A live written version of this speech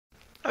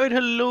Alright,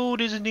 hello,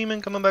 this is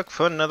Demon coming back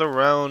for another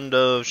round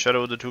of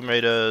Shadow of the Tomb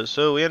Raider.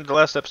 So we ended the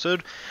last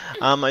episode,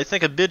 I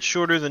think a bit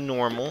shorter than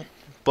normal,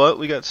 but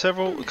we got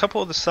a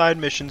couple of the side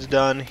missions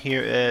done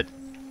here at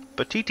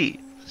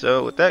Batiti.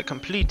 So with that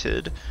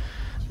completed,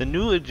 the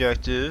new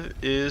objective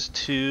is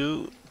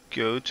to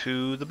go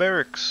to the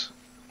barracks,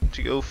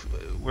 to go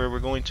where we're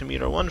going to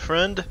meet our one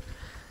friend,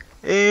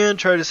 and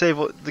try to save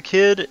the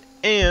kid,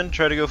 and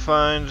try to go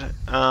find,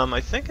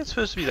 I think it's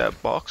supposed to be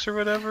that box or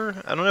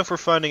whatever. I don't know if we're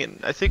finding it.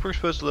 I think we're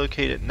supposed to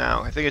locate it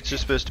now. I think it's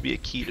just supposed to be a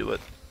key to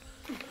it.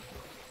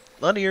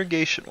 A lot of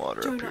irrigation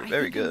water up here.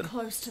 Very good. I'm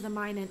close to the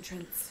mine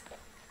entrance.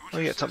 Oh,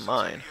 yeah, it's a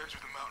mine.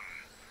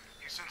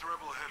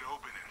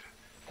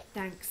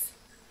 Thanks.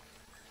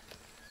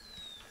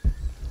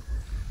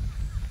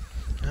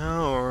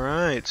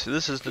 Alright, so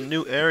this is the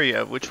new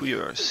area of which we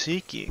are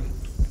seeking.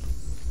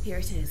 Here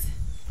it is.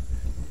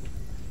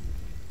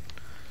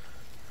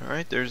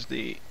 Alright, there's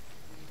the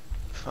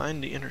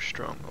find the inner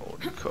stronghold.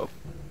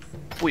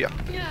 Booyah.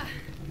 Yeah.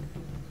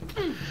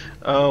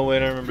 Oh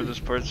wait, I remember this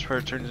part. This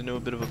part turns into a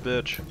bit of a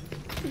bitch.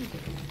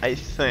 I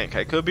think.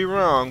 I could be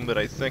wrong, but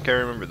I think I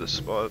remember this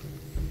spot.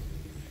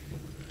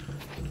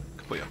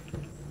 Booyah.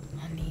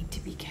 I'll need to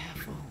be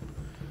careful.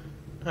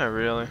 Not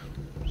really.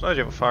 As long as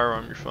you have a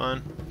firearm, you're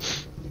fine.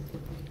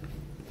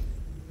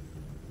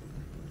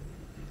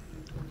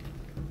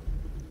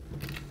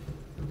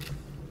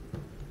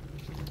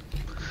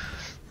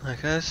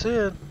 Like I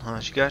said, as long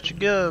as you got your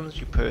guns,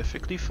 you're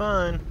perfectly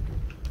fine.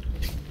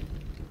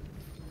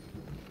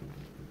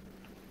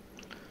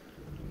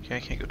 Okay, I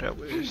can't go that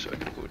way, so I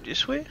can go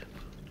this way.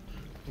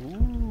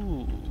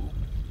 Ooh.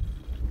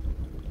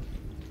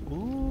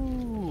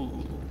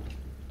 Ooh.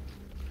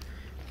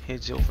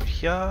 Heads over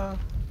here.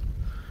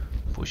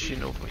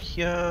 Pushing over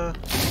here.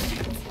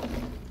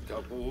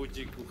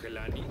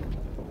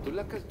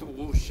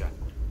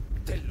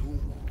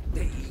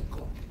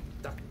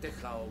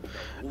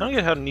 I don't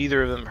get how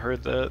neither of them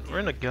heard that. We're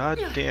in a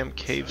goddamn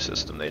cave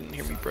system. They didn't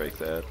hear me break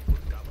that.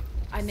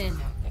 I'm in.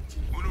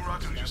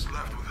 Unuratu just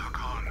left with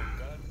Hakan.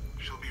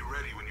 She'll be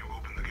ready when you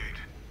open the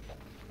gate.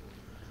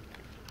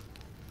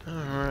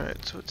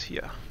 Alright, so it's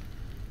here.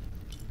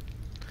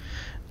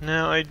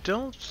 Now, I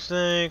don't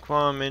think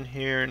while I'm in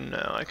here,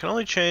 no. I can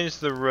only change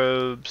the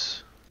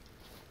robes.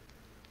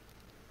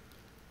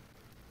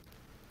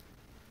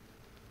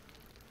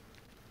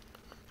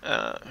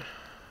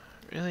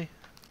 Really?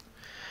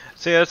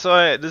 See, that's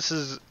why this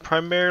is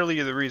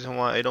primarily the reason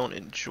why I don't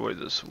enjoy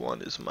this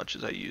one as much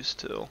as I used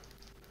to.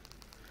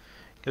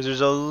 Because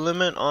there's a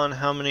limit on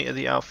how many of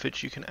the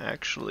outfits you can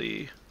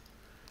actually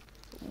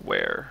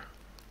wear.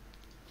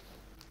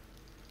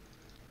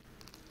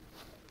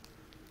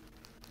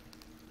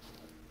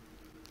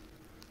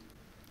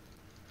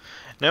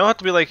 Now it'll have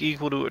to be like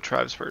equal to a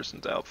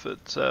tribesperson's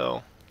outfit,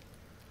 so.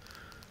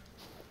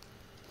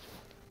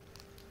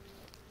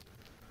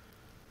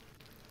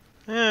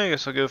 Yeah, I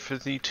guess I'll go for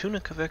the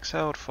Tunic of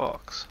Exiled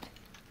Fox.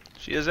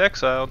 She is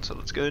exiled, so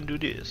let's go and do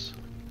this.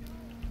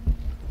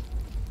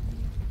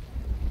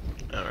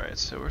 Alright,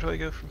 so where do I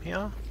go from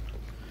here?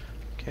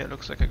 Okay, it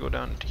looks like I go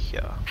down to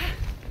here.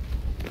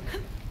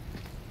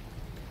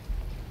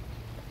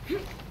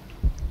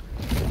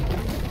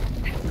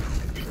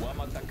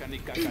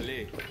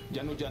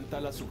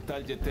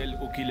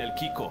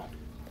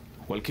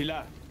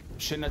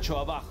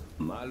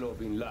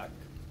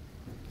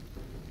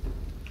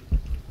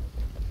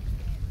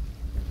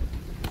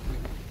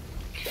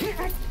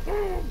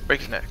 Break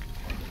his neck.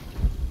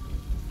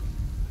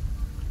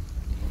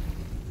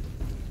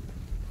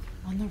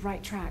 On the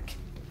right track.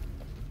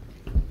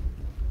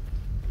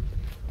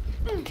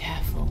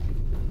 Careful.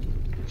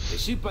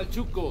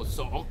 Ishipalchuko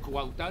so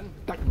okwautan.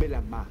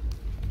 Takbelama.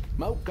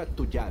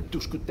 Maukatuyan,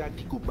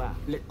 tuskutaki kuba,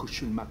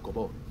 lekushun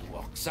makobo.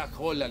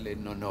 Oksakholale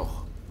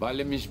nonoch.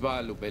 Vale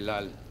misbalu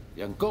belal.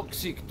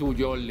 Yankoksik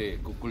tuyole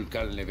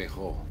kukulkan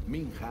levejo.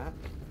 Minha,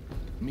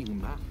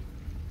 mingma.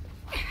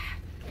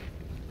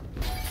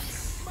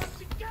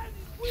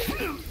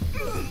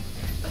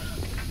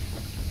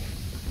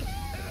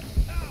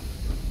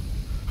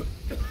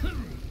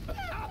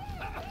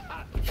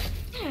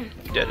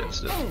 Dead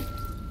instant.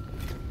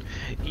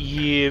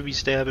 Yeah, be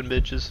stabbing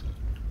bitches.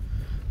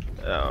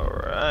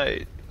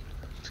 Alright.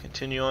 Let's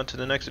continue on to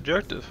the next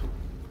objective.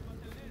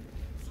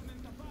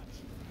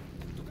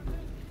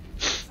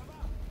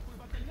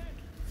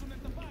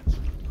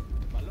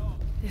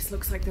 This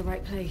looks like the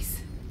right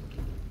place.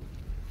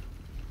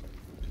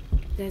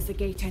 There's the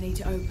gate I need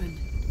to open.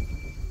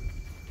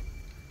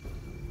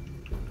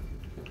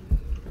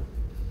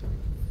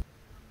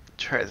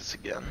 Try this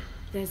again.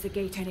 There's the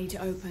gate I need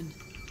to open.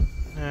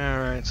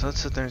 Alright, so let's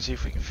sit there and see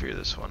if we can figure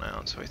this one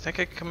out. So I think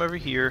I can come over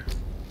here.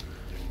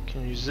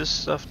 Can use this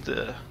stuff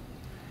to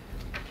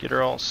get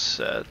her all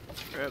set.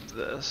 Grab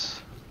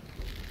this.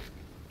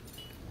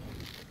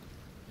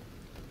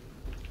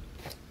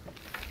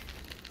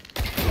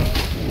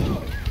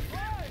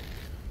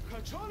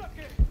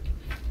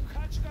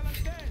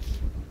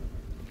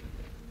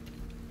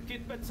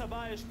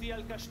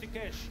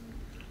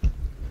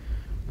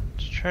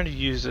 Just trying to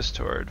use this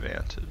to our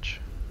advantage.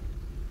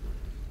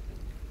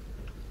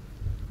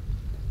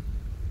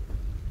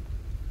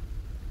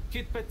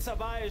 Kit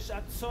Petsabaesh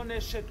at Sone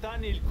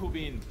Shetanil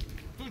Kubin.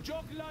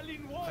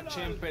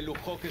 Hachem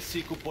Pelucho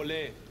Kesiku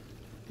Pole.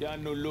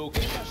 Yanu Luke.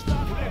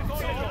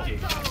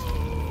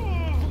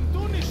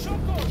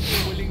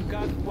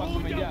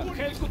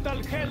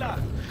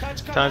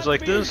 Times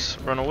like this,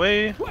 run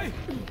away,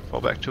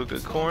 fall back to a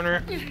good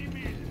corner.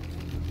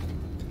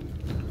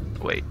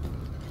 Wait.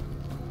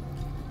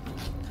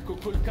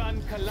 Fuck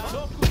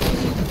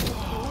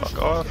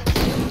off.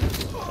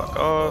 Fuck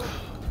off.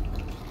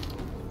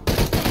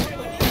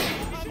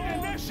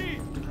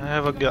 I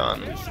have a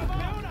gun.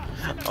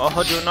 Oh,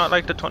 I do not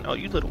like the 20. Oh,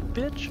 you little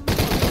bitch.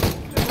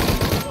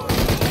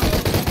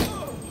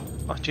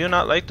 Oh, do you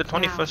not like the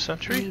 21st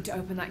century? We need to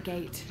open that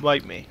gate.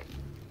 Wipe me.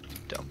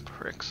 Dumb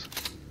pricks.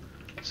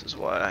 This is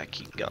why I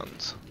keep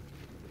guns.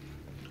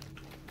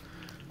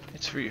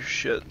 It's for your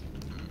shit.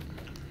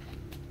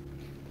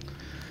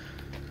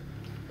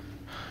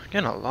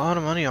 Getting a lot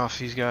of money off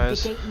these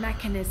guys. The gate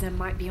mechanism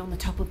might be on the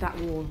top of that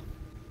wall.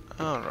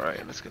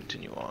 Alright, let's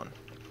continue on.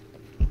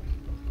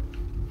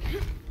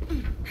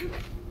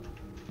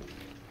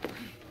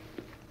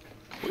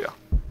 Oh yeah.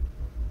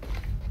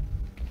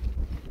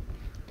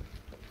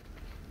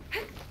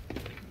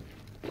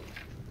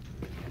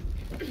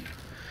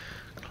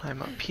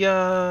 Climb up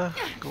here,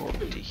 go up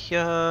to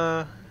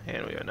here,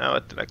 and we are now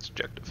at the next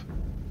objective.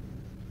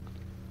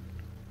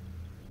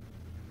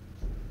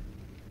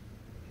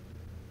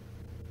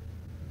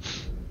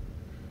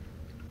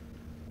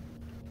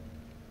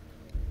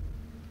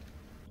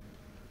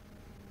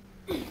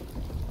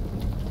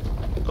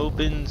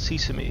 Open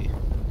sesame.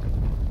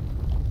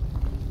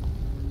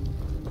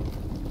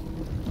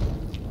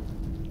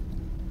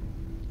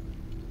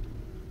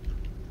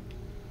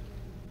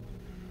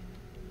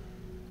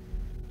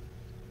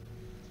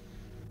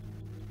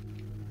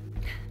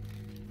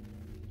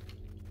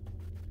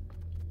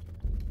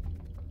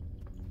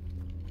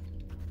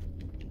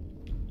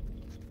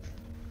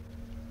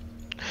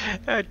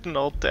 Acting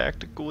all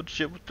tactical and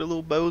shit with the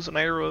little bows and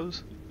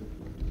arrows.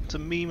 It's a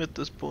meme at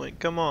this point,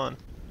 come on.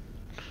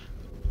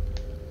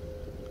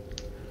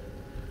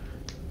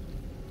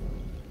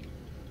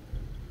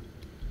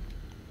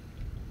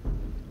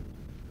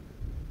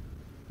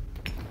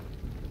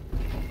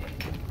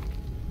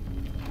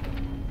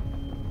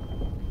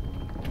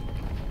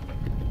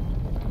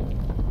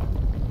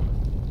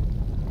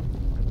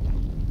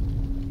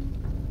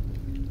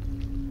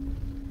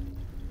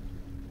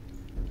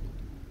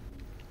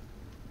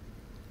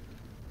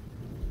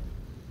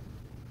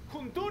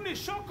 Kuntuni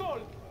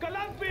Shokol!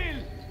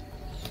 Kalakbil!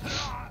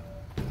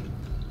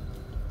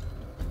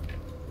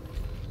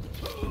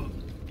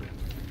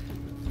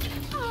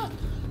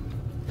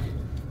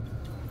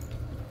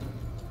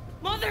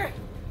 Mother!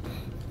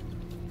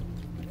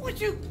 Would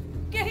you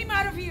get him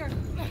out of here?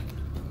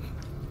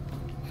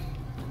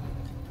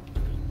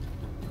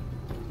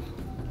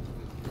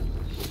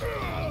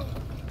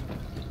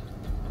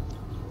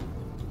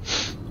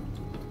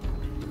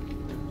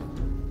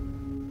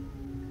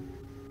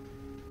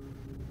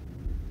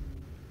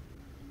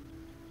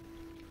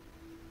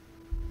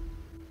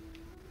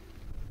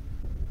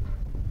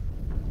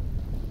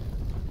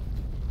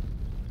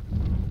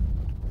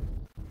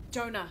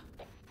 Jonah.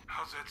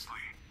 How's Etzli?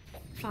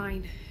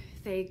 Fine.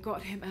 They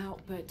got him out,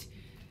 but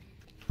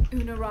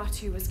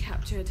Unaratu was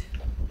captured.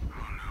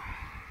 Oh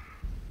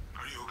no.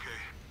 Are you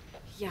okay?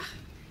 Yeah.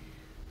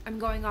 I'm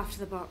going after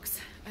the box.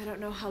 I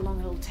don't know how long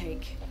it'll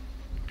take.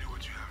 Do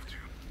what you have to.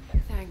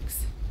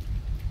 Thanks.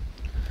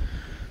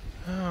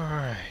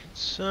 Alright,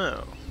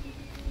 so.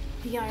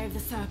 The Eye of the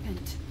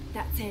Serpent.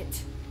 That's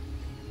it.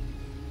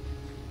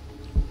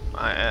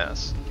 My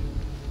ass.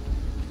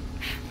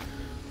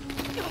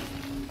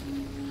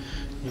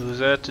 Use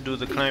that to do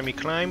the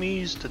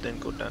climbies, to then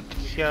go down to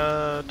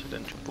here, to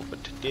then jump over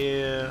to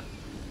there.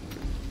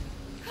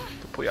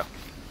 Oh yeah.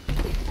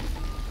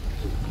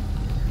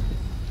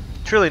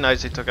 It's really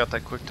nice they took out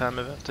that quick time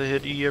event to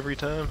hit E every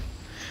time.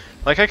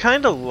 Like, I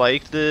kinda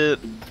liked it.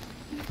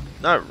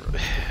 Not I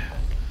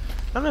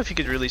don't know if you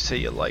could really say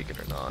you like it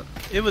or not.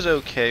 It was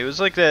okay. It was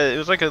like that. It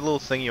was like a little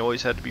thing you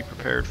always had to be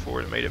prepared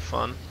for. That made it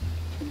fun.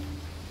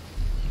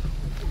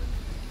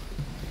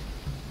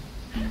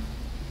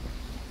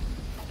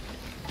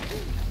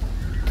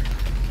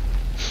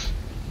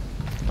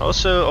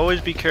 Also,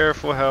 always be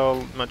careful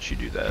how much you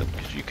do that,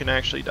 because you can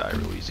actually die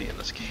real easy in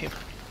this game.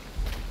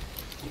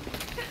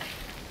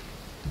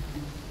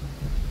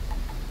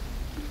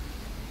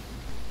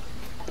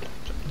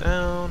 Jump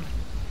down.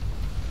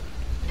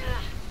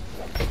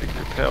 Big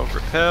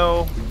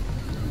repel.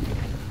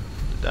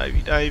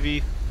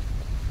 Divey.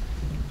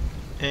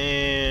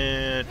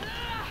 And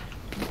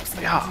Looks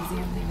like yeah. this is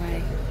the only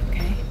way.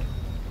 Okay.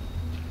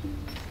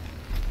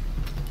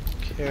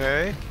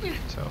 Okay.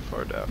 That's how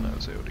far down I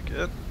was able to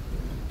get.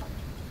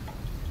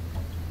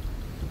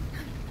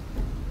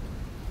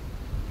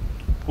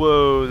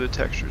 Whoa, the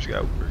textures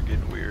were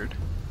getting weird.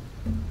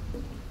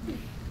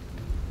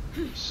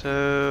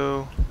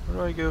 So, where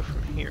do I go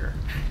from here?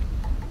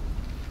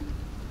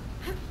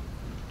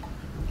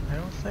 I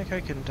don't think I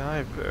can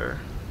dive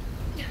there.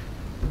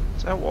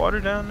 Is that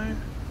water down there?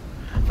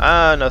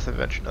 Ah, nothing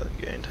ventured, nothing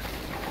gained.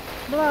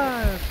 I'm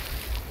alive!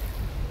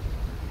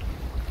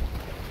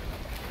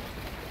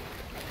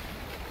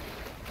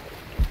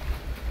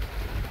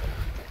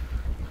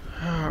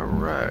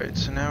 Alright,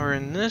 so now we're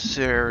in this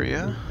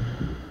area.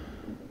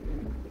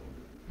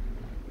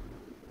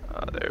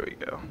 Ah, there we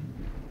go.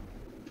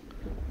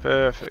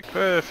 Perfect,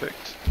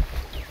 perfect.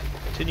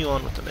 Continue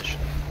on with the mission.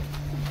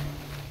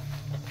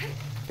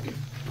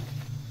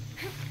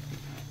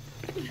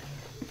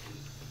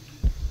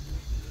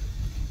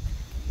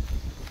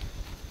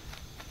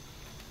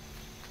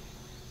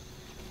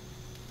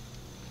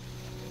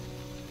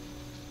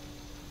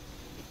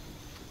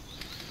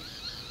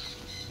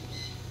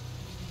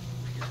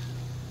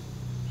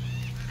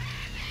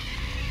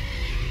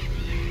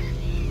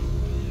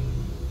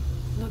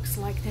 Looks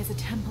like there's a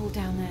temple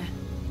down there.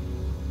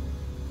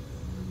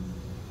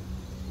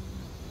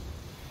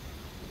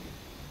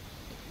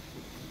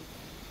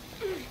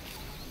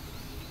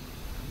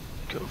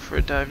 Go for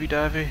a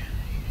divey.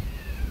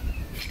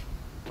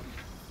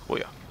 Oh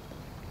yeah.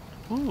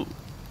 Ooh.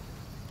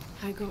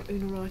 I got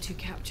Unuratu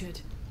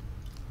captured.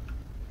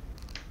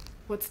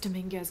 What's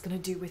Dominguez gonna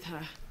do with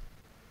her?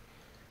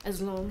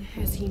 As long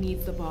as he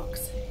needs the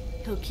box,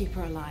 he'll keep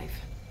her alive.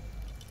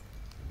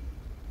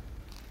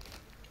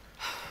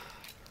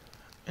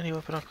 Any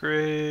weapon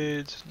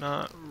upgrades?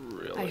 Not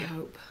really. I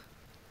hope.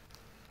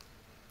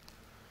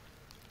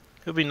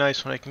 It'll be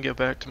nice when I can get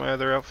back to my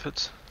other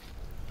outfits.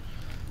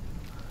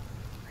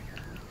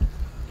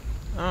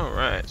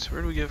 Alright, so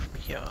where do we go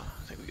from here?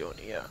 I think we go in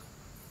here.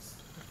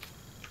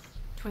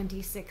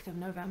 26th of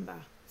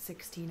November,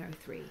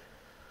 1603.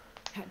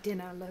 At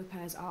dinner,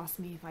 Lopez asked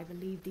me if I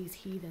believed these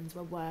heathens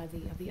were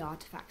worthy of the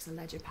artifact's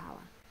alleged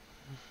power.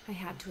 I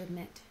had to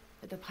admit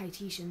that the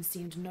Paititians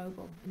seemed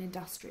noble and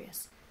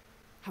industrious.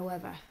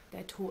 However,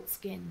 their taut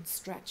skin,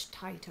 stretched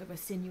tight over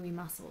sinewy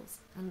muscles,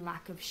 and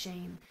lack of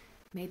shame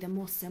made them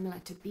more similar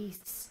to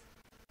beasts.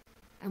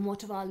 And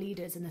what of our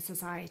leaders in the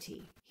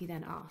society? He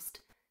then asked.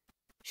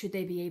 Should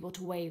they be able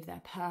to wave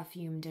their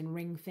perfumed and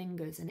ring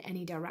fingers in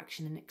any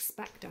direction and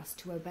expect us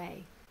to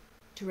obey?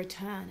 To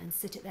return and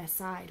sit at their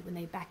side when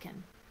they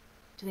beckon?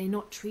 Do they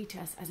not treat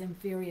us as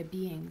inferior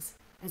beings,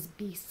 as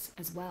beasts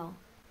as well?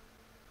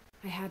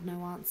 I had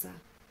no answer.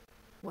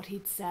 What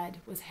he'd said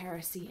was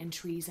heresy and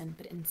treason,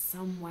 but in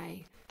some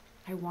way,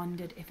 I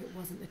wondered if it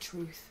wasn't the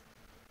truth.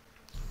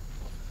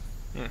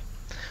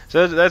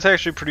 So that's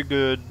actually pretty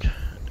good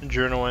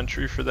journal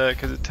entry for that,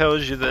 because it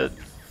tells you that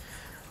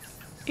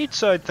each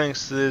side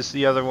thinks this,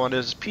 the other one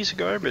is a piece of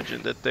garbage,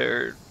 and that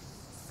they're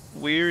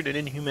weird and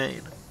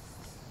inhumane.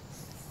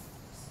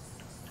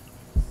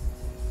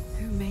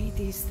 Who made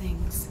these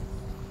things?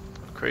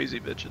 Crazy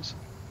bitches.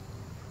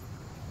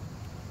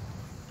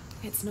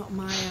 It's not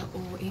Maya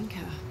or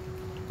Inca.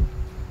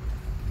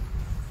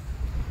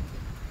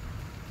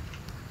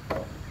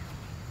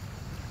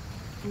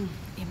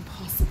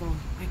 Impossible.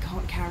 I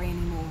can't carry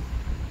anymore.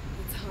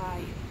 It's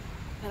high,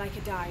 but I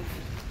could dive.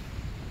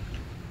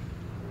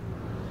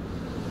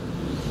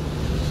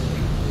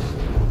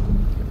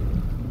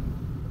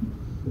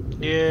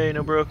 Yay,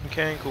 no broken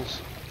cankles.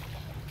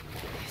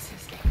 This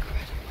is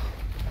incredible.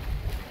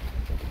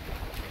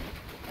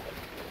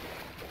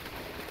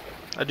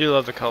 I do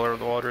love the color of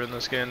the water in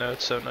this game though,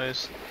 it's so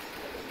nice.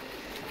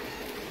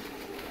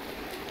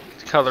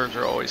 The colors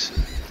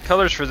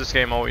for this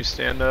game always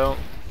stand out.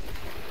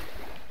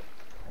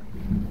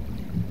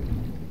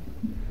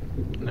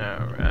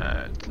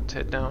 Alright, let's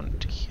head down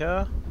to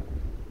here.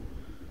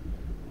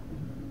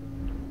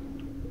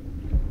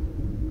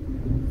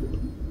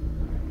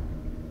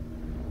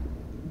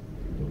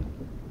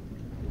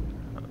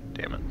 Oh,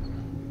 damn it.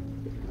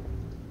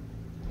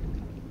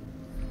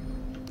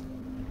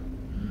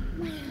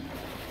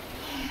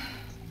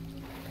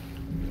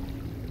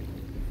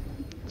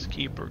 Let's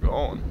keep her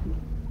going.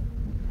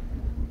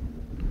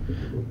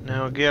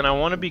 Now again, I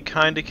want to be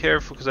kind of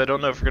careful because I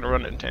don't know if we're going to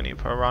run into any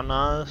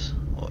piranhas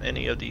or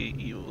any of the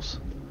eels.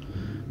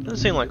 Doesn't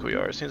seem like we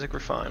are. It seems like we're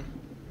fine.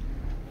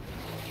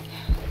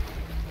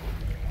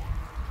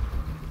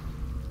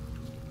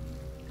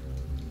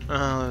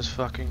 Oh, those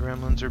fucking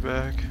gremlins are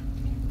back.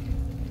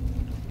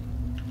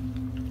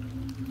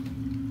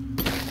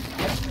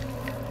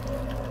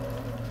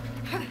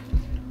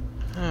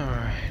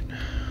 Alright.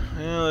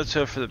 Well, let's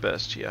hope for the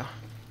best, yeah.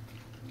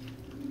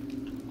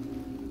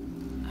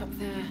 Up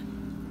there.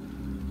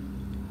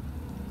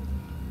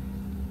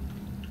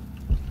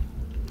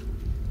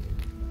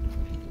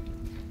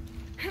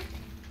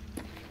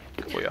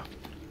 Oh yeah.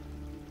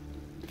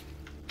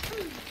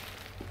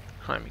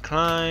 Climby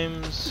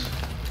climbs.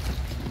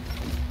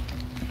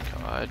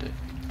 God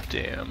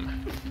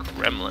damn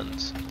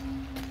gremlins.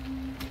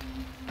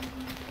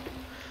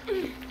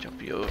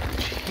 Jump you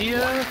over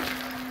here.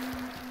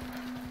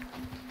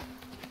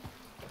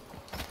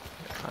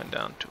 Climb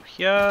down to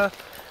here.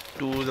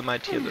 Do the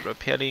mighty the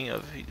repairing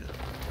of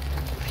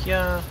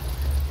here.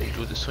 And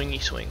do the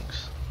swingy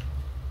swings.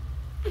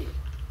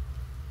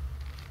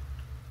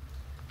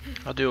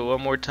 I'll do it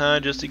one more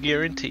time just to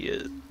guarantee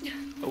it.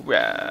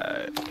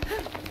 Alright.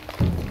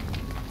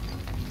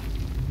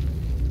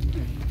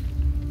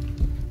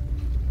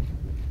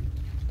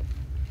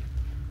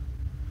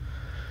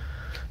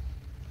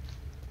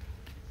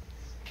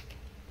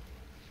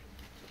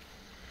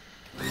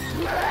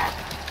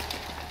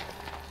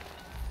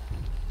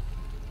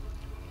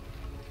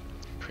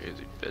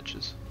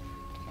 bitches.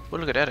 Oh,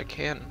 look at that, a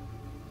cannon.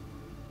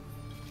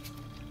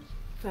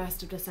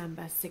 1st of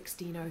December,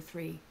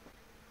 1603.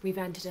 We've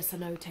entered a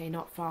cenote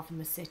not far from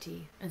the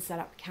city and set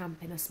up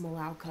camp in a small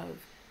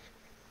alcove.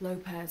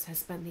 Lopez has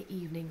spent the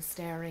evening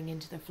staring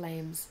into the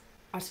flames,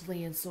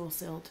 utterly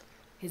ensorcelled,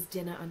 his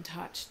dinner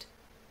untouched.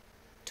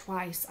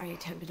 Twice I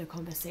attempted a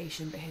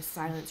conversation, but his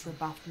silence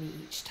rebuffed me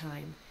each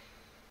time.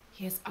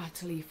 He is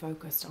utterly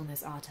focused on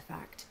this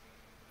artifact.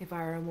 If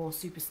I were a more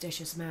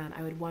superstitious man,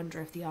 I would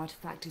wonder if the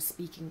artifact is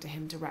speaking to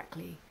him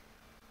directly.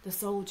 The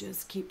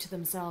soldiers keep to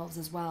themselves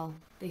as well.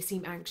 They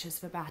seem anxious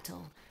for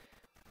battle.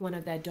 One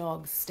of their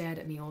dogs stared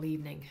at me all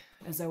evening,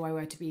 as though I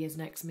were to be his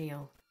next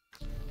meal.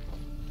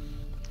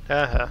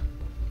 Haha.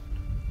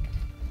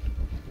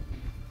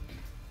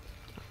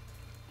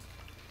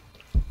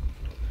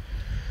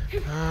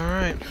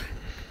 Alright.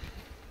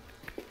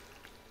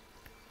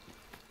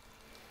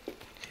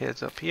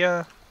 Heads up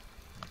here.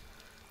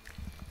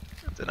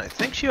 Then I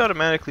think she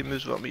automatically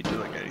moves without me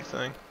doing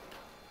anything.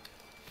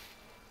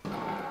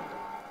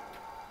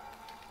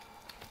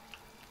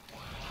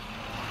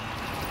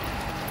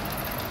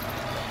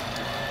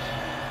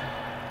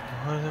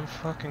 Why are them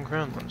fucking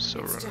gremlins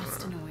still It's running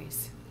just a around?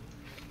 noise.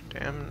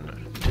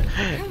 Damn.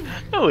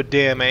 No, it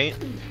damn ain't.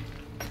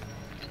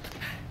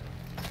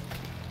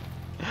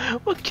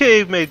 What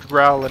cave makes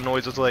growling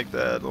noises like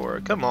that,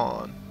 Laura? Come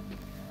on.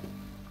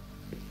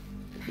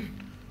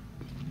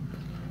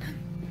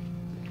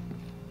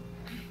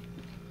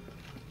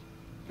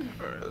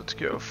 Alright, let's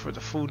go for the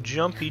full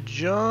jumpy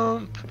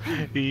jump.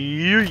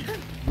 Yeet.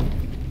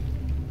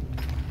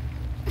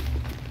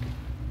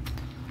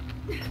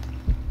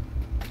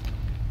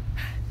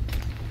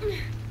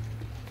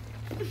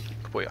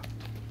 Booyah.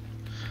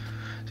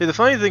 See, the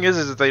funny thing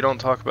is that they don't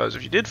talk about is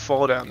if you did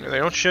fall down there, they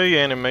don't show you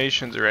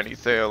animations or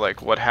anything, or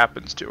like what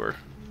happens to her.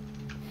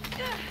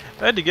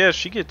 If I had to guess,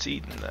 she gets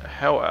eaten the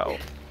hell out.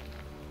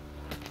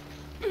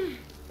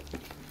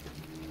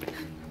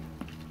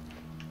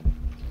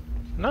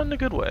 Not in a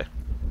good way.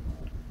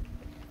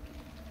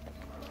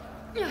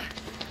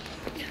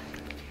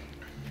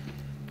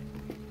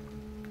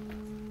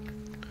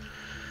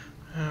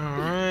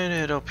 Alright,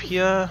 head up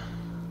here.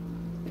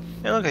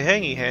 Hey, look, a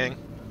hangy hang.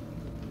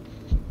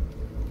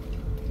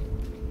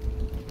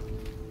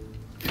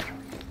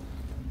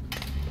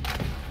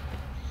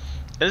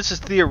 And this is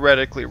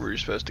theoretically where you're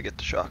supposed to get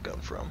the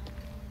shotgun from.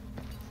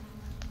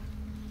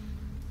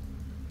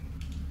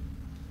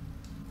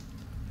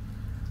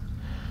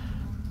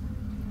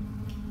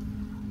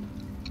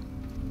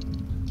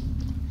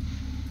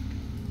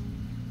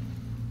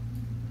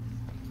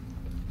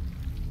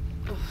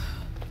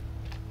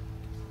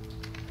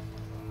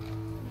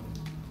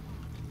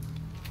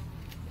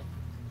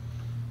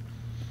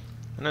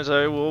 And as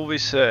I will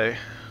always say,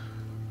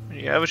 when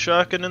you have a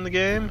shotgun in the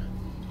game,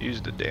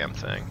 use the damn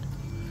thing.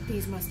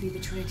 These must be the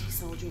Trinity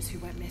soldiers who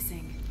went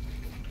missing.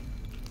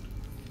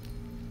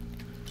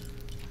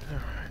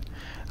 Alright.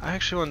 I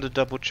actually wanted to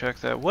double check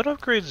that. What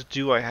upgrades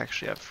do I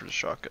actually have for the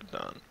shotgun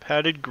done?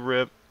 Padded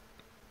grip.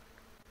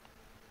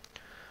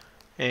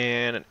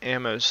 And an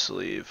ammo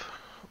sleeve.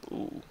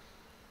 Ooh.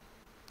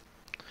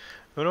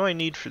 What do I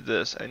need for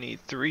this? I need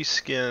 3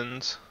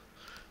 skins.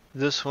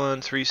 This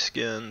one, 3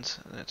 skins.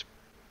 And that's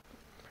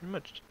pretty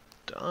much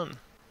done.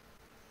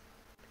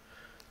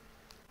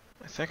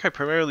 I think I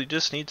primarily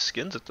just need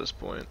skins at this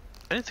point.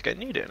 I didn't think I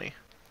need any.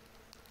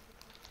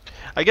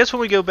 I guess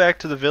when we go back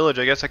to the village,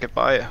 I guess I could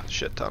buy a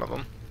shit ton of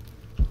them.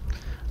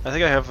 I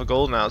think I have a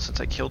gold now since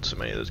I killed so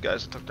many of those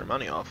guys and took their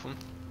money off them.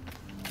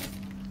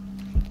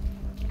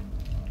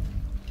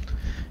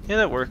 Yeah,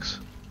 that works.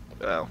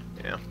 Well,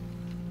 yeah.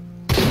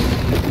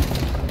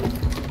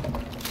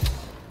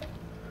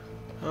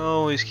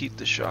 Always keep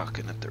the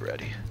shotgun at the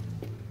ready.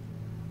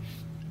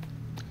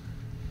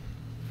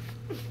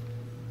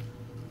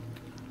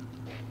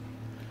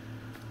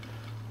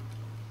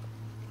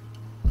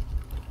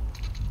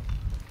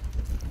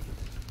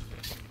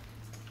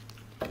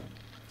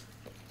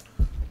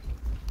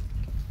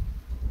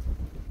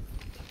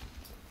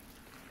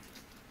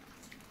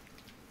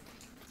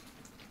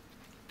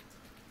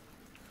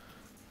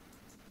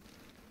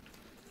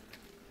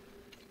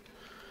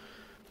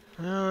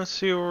 Now let's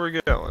see where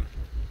we're going.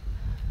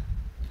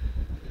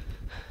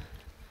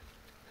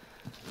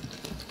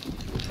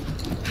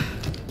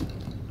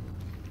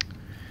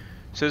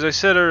 So as I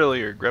said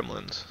earlier,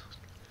 gremlins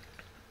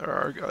are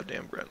our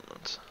goddamn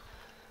gremlins.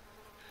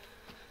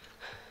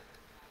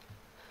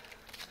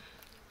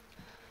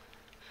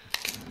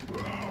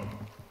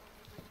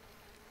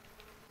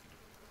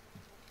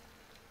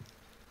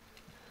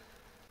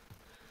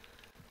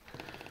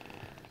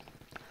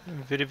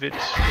 Very, very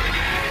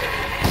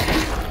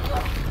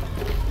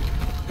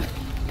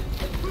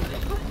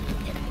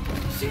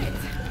Shit!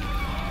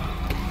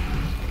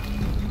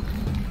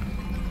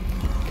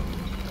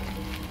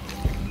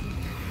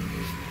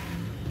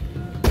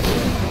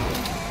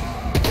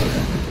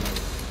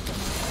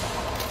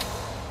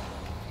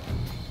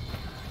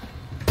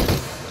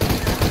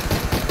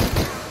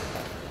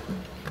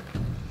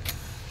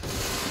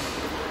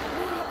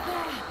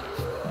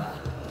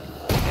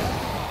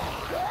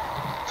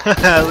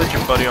 Lit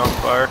your buddy on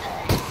fire.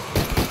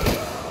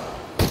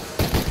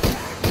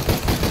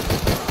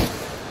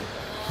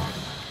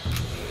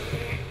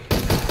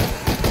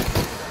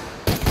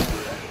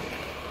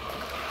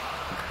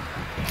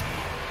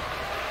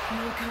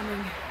 More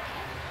coming.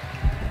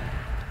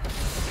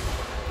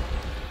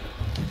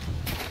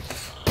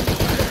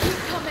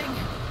 Keep coming.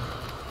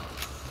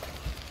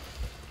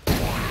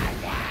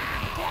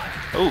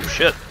 Oh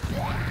shit.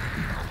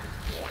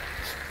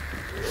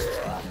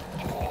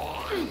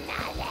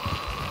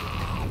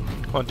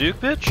 Come on, Duke,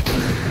 bitch.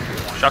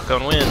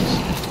 Shotgun wins.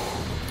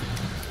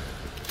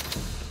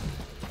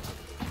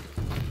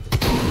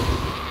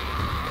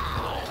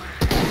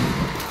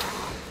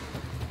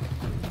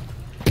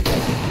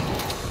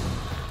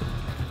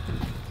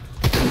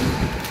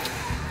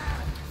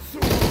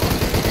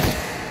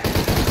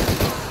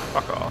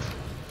 Fuck off.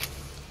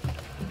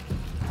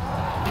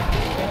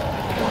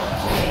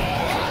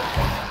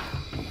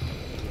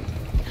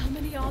 How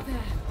many are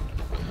there?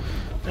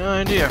 No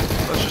idea.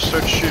 Let's just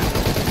start shooting.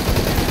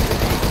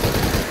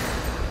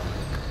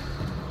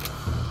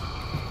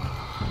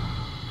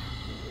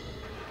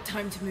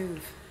 Time to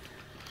move.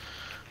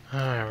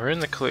 Alright, we're in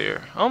the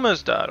clear.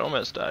 Almost died,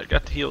 almost died.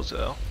 Got the heals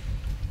though.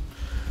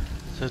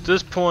 So at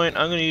this point,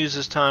 I'm going to use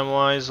this time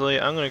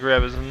wisely. I'm going to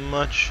grab as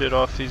much shit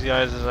off these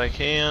guys as I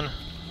can,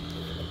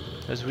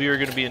 as we are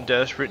going to be in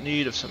desperate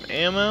need of some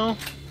ammo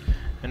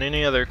and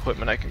any other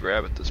equipment I can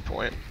grab at this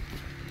point.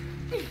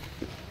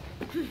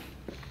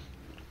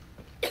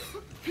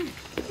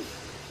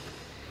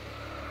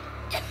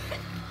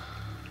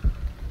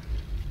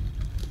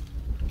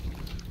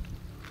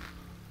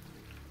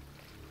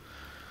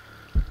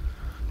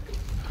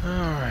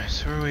 Alright,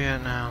 so where are we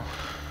at now?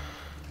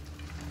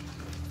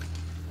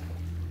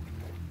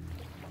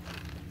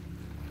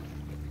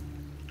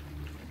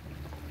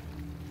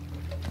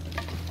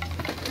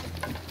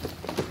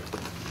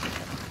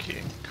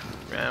 Okay,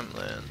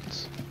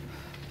 Gremlins.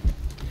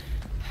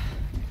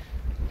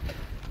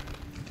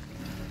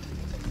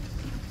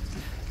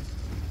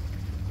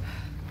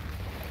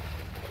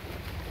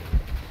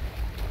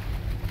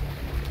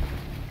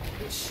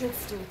 It should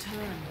still turn.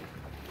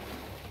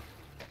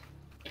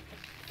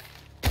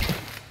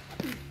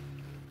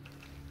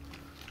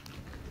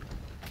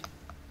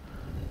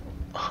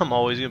 I'm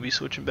always going to be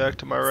switching back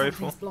to my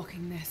rifle. Something's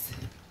blocking this.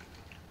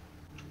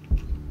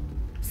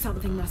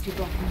 Something must be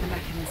blocking the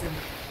mechanism.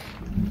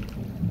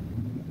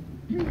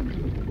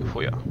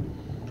 Kapuya.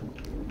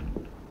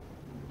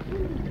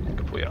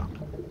 Kapuya.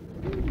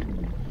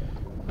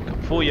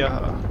 Kapuya.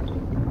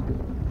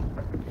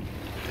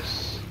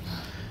 Yes.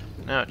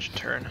 Now it's your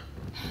turn.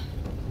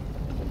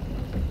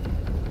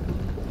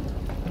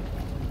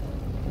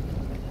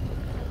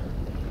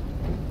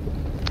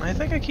 I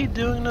think I keep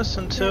doing this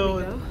until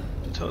There we go.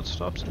 it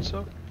stops and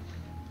so.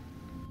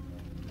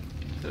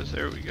 Says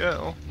there we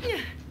go.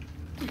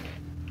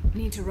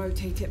 Need to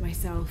rotate it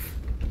myself.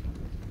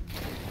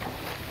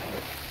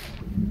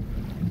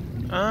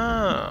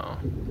 Oh.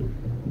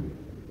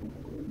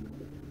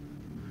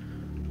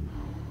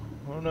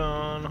 Hold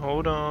on,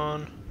 hold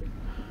on.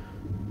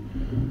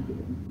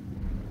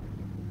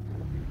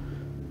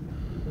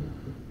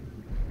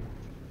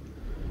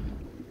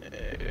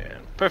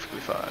 And perfectly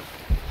fine.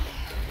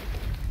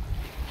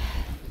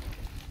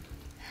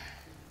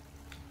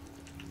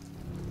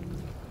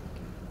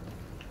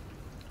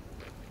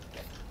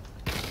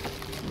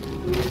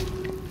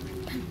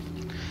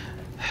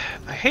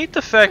 I hate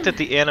the fact that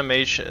the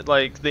animation,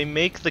 like, they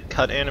make the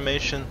cut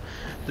animation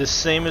the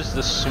same as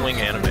the swing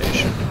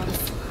animation.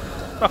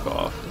 Fuck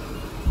off.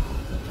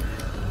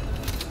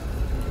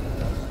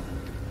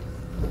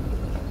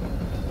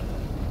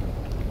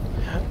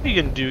 What are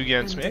you gonna do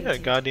against me? I got a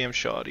goddamn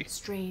shoddy.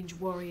 Strange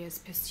warriors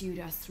pursued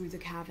us through the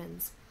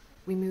caverns.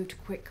 We moved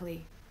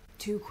quickly,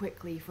 too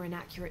quickly for an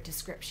accurate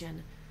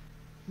description.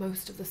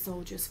 Most of the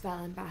soldiers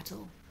fell in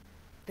battle.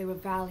 They were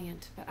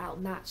valiant, but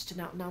outmatched and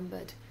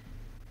outnumbered.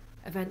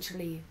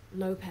 Eventually,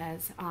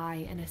 Lopez,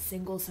 I, and a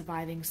single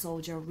surviving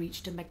soldier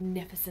reached a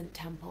magnificent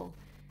temple.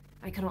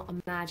 I cannot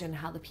imagine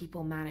how the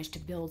people managed to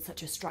build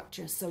such a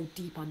structure so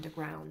deep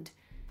underground.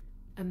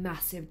 A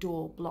massive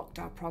door blocked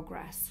our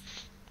progress.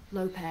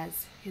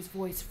 Lopez, his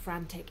voice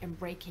frantic and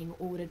breaking,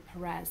 ordered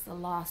Perez, the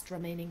last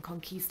remaining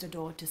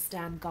conquistador, to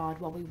stand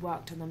guard while we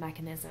worked on the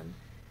mechanism.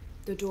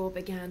 The door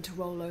began to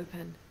roll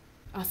open.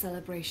 Our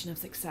celebration of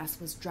success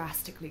was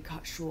drastically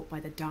cut short by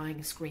the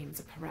dying screams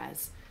of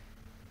Perez.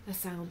 The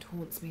sound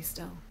haunts me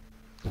still.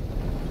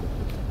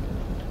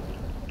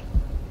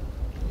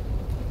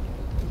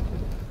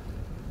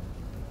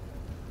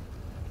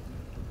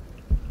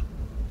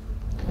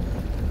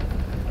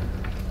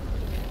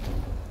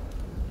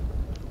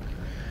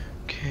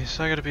 Okay,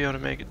 so I gotta be able to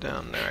make it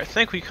down there. I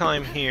think we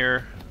climb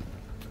here.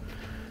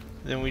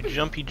 Then we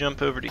jump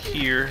over to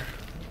here.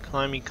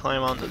 Climb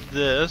onto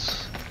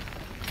this.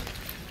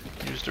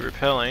 Use the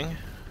rappelling.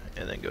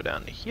 And then go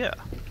down to here.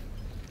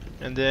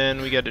 And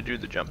then we gotta do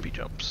the jumpy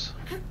jumps.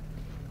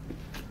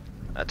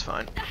 That's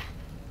fine.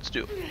 Let's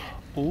do it.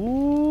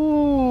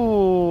 Ooh,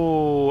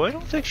 I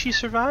don't think she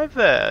survived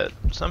that.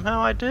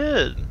 Somehow I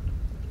did.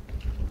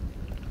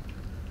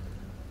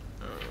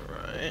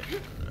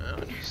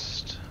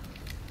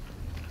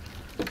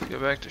 Go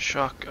back to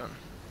shotgun.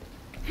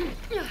 Do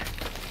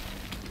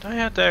I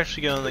have to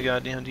actually go on the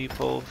goddamn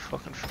depot of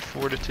fucking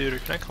fortitude, or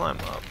can I climb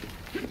up?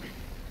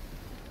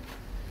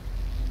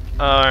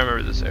 Oh, I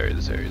remember this area.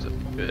 This area's a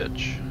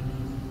bitch.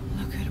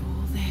 Look at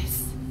all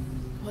this.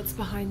 What's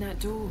behind that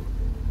door?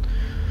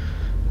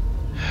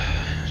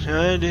 No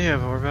idea,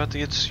 but we're about to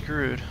get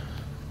screwed.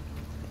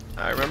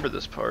 I remember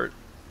this part.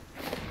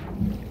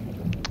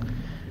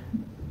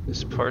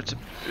 This part's a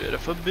bit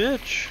of a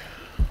bitch.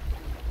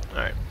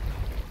 Alright.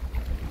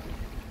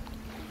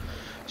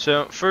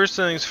 So, first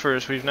things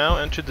first, we've now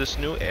entered this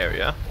new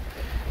area.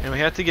 And we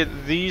have to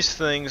get these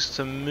things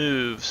to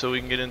move so we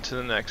can get into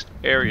the next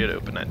area to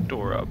open that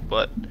door up.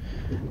 But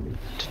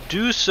to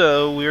do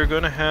so, we are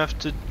going to have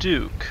to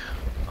duke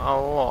a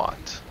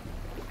lot.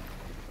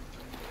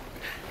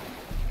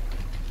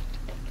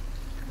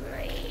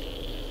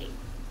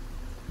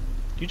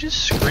 You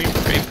just scream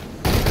rape.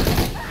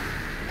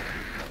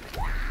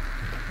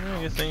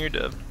 Oh, good thing you're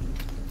dead.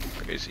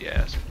 Crazy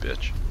ass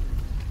bitch.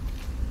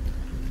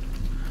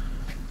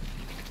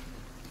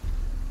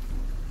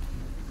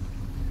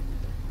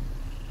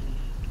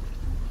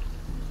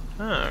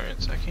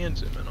 Alright, so I can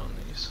zoom in on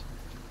these.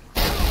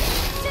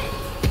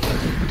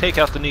 Take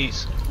out the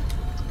knees.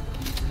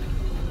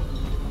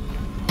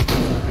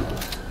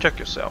 Check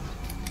yourself.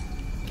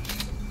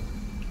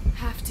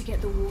 Have to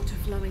get the water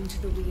flowing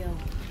to the wheel.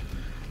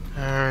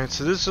 Alright,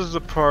 so this is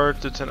the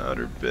part that's an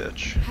utter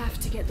bitch. Have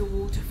to get the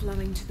water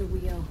flowing to the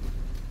wheel.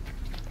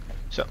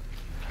 So,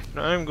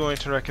 what I'm going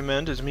to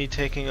recommend is me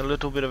taking a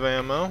little bit of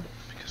ammo,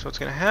 because what's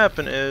going to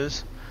happen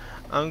is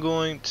I'm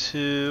going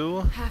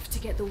to Have to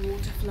get the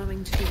water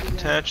flowing to the wheel.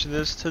 attach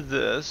this to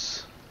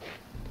this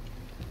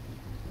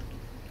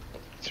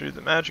through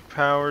the magic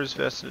powers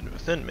vested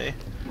within me.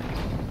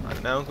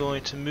 I'm now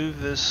going to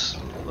move this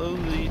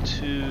slowly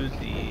to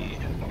the...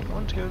 I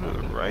want to go to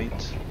the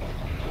right.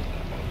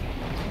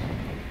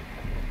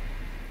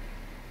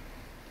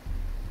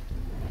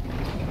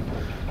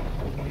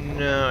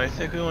 No, I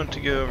think we want to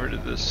go over to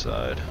this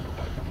side.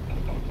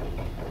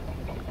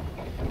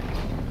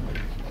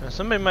 Now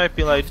somebody might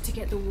be like, Have to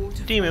get the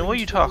water Demon, flowing what are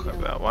you to the talking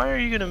wheel. about? Why are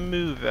you going to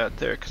move that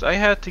there? Because I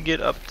had to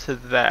get up to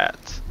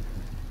that.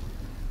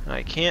 And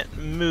I can't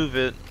move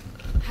it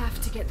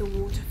Have to get the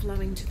water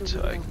flowing to the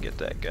so wheel. I can get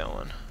that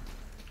going.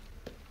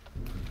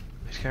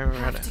 I just can't remember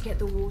how Have to to... get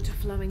the water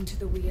flowing to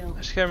the wheel.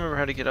 I just can't remember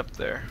how to get up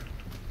there.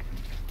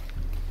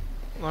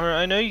 Laura,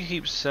 I know you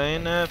keep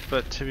saying that,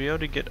 but to be able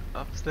to get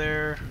up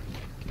there...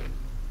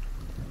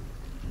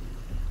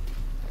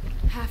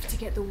 Have to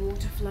get the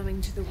water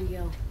flowing to the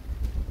wheel.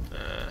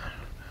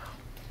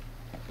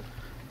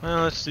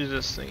 Well, let's do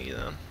this thingy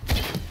then.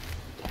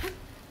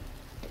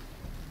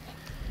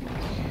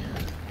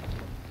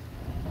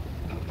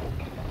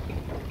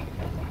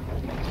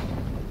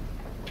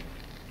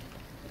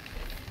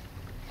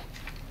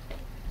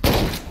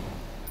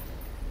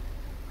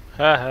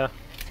 Haha.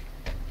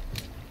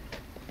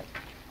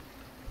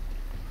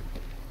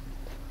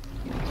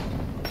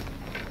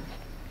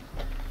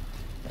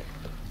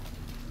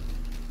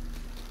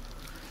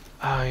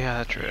 Oh yeah,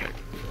 that's right.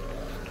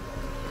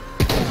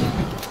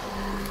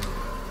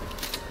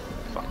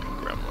 Fucking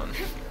gremlin.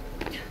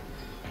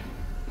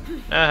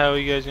 Ah, how are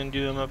you guys gonna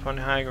do him up on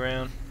high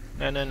ground?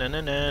 Na na na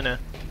na na na.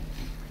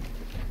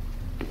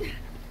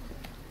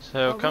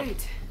 So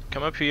Alright.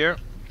 come up here.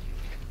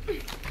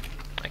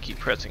 I keep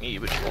pressing E,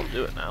 but you won't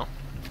do it now.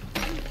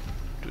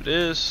 Do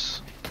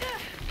this.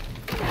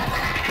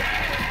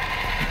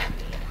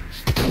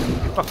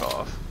 Fuck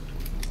off.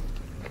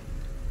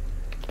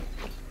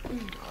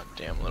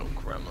 Goddamn little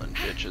gremlin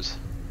bitches.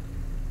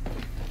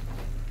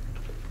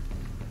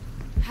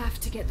 Have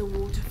to get the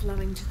water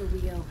flowing to the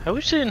wheel. I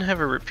wish they didn't have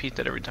her repeat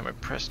that every time I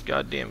pressed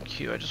goddamn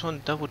Q. I just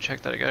want to double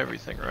check that I got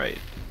everything right.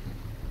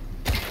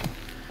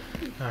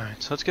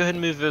 Alright, so let's go ahead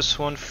and move this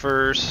one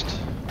first.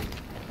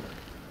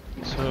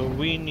 So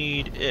we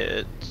need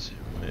it to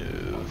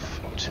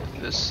move to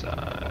this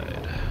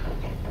side.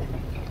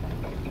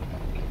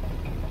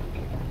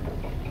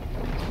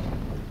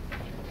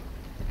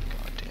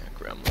 Goddamn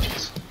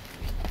gremlins.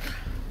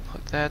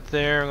 Put that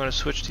there. I'm going to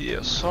switch to the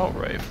assault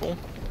rifle.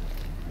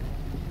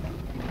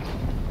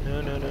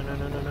 No, no, no, no,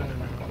 no, no, no, no,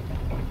 no.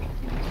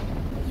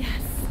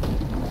 Yes.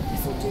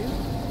 This'll do.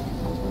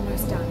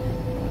 Almost done.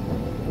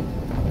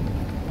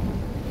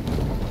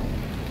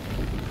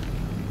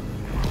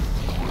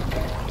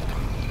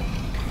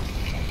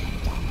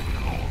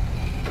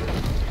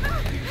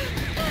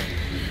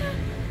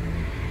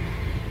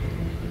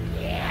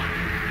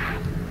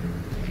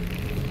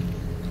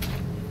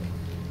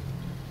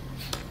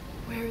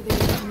 Where are they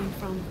coming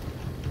from?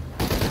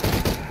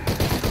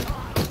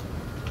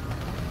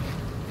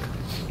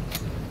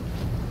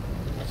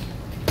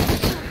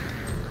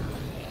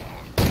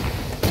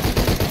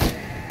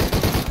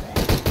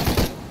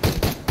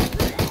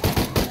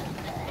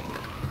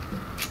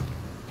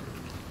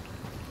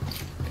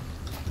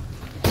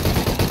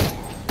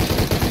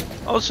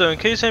 Also, in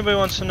case anybody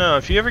wants to know,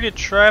 if you ever get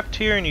trapped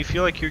here and you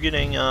feel like you're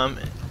getting,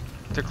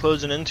 they're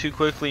closing in too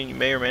quickly and you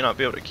may or may not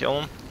be able to kill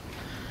them,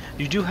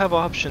 you do have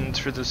options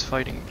for this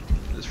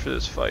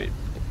this fight.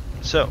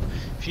 So,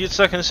 if you get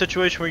stuck in a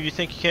situation where you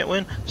think you can't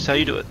win, that's how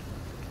you do it.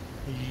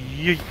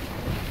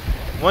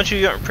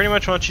 Pretty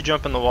much once you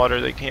jump in the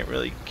water, they can't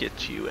really get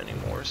to you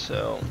anymore.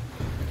 So,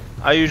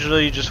 I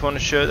usually just want to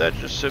show that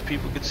just so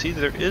people can see that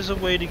there is a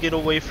way to get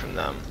away from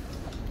them.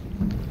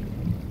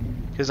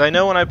 Because I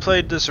know when I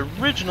played this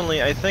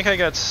originally, I think I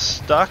got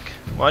stuck.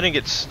 Well, I didn't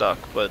get stuck,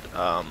 but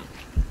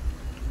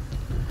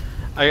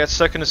I got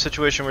stuck in a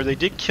situation where they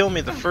did kill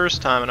me the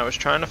first time, and I was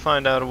trying to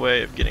find out a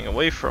way of getting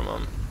away from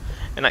them.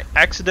 And I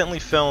accidentally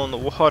fell in the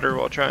water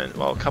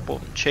while a couple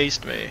of them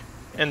chased me,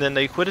 and then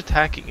they quit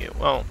attacking you.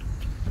 Well,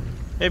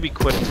 maybe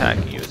quit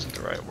attacking you isn't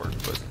the right word,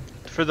 but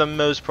for the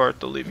most part,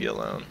 they'll leave you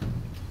alone.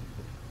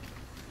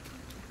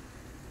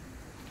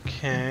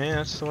 Okay,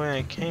 that's the way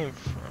I came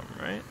from,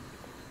 right?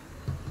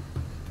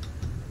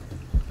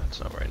 That's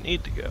not where I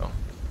need to go.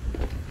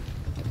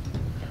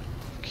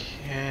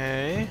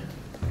 Okay.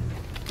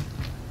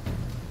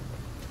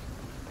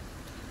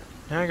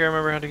 Now I gotta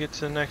remember how to get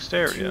to the next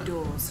area. 2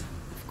 doors,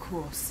 of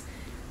course.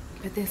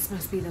 But this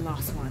must be the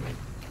last one.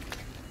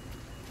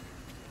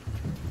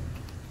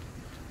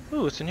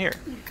 Ooh, what's in here?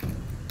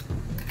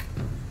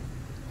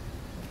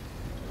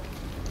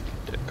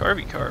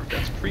 Garvey carved,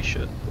 that's free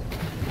shit.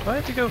 Do I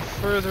have to go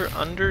further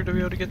under to be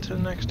able to get to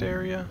the next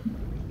area?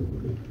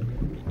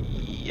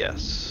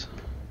 Yes.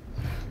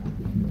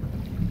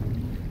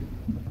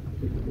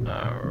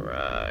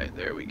 Alright,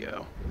 there we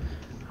go.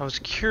 I was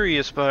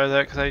curious by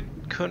that because I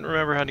couldn't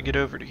remember how to get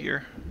over to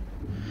here.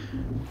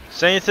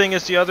 Same thing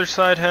as the other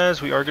side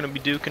has, we are going to be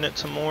duking it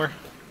some more.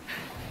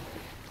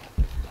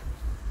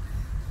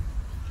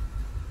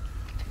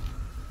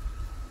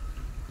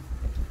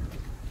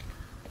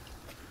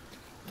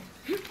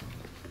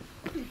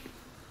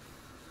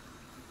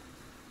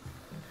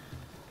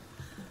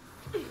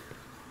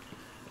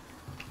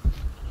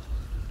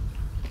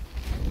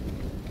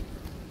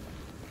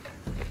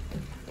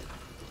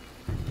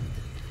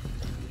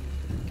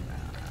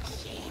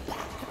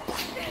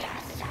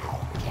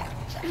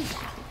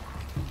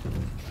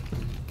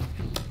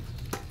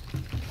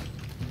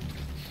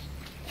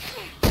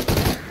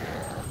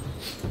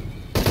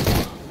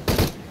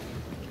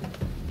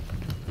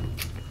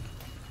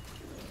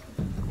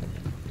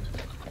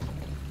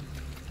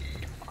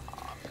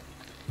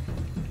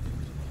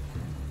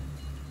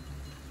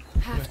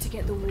 Have to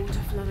get the water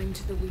flowing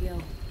to the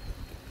wheel.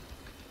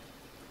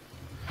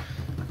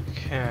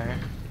 Okay.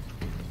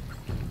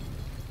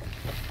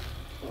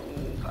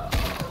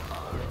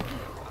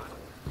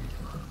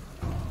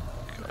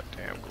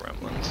 Goddamn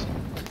gremlins.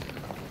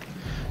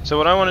 So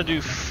what I want to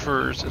do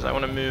first is I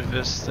want to move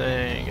this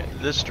thing in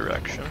this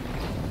direction.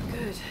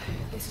 Good.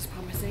 This is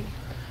promising.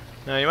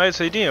 Now you might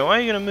say, Dino, why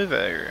are you going to move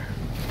out here?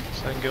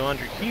 So I can go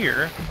under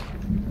here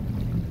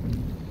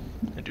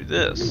and do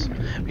this.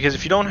 Because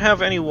if you don't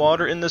have any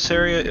water in this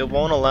area, it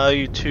won't allow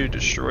you to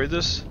destroy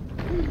this.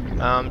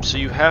 So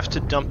you have to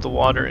dump the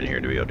water in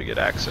here to be able to get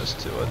access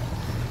to it.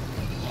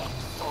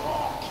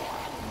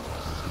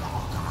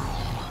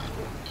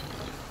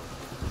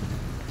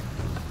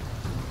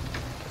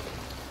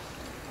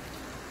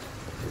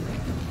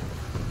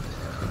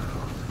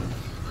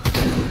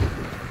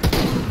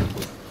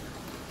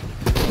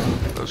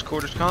 Close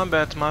quarters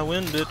combat's my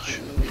win, bitch.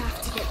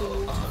 Have to get the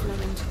water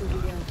flowing to the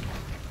wheel.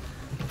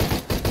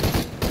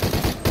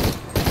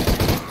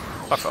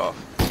 Fuck off.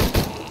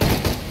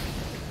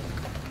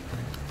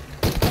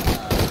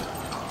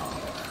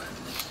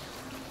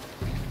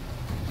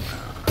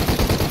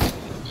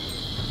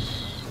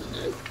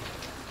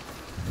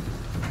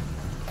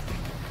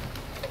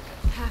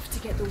 Have to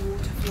get the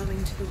water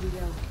flowing to the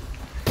wheel.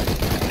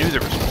 I knew there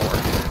was more.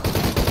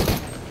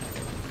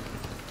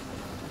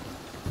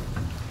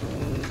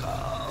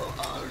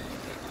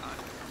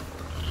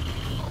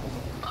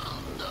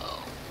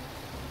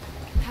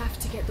 Have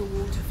to get the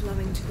water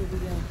flowing to the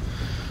wheel.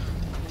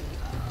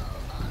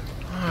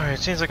 Alright,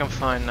 seems like I'm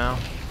fine now.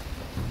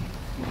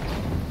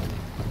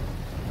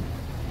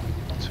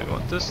 So we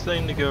want this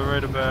thing to go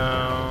right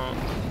about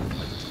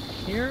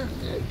here.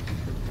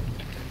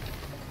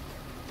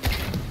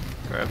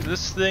 Grab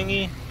this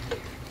thingy.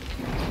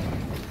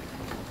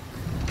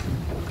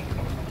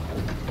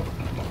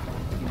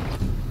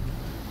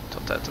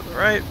 Tilt that to the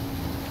right.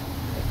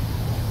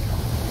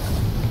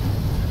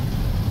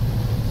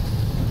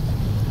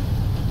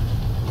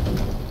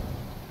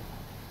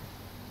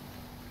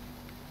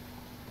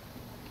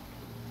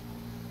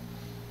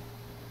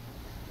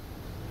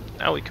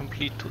 Now we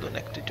complete to the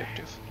next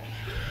objective.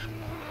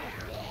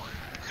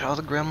 Look at all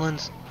the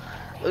gremlins.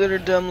 Look at their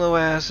dumb little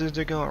asses.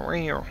 They're going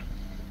real.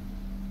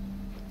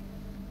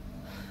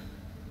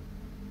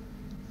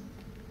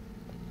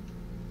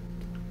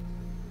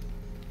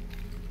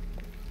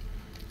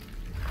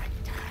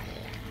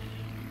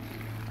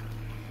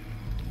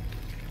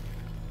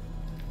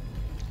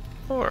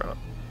 Laura,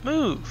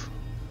 move.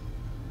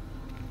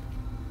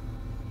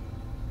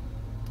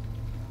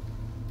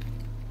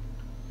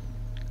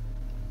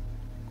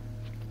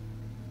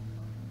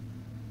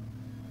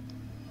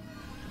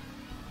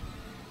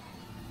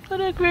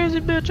 That crazy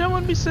bitch, I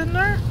wouldn't be sitting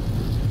there.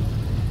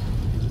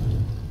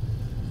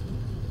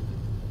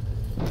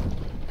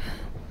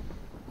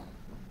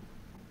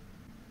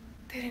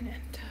 They didn't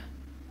enter.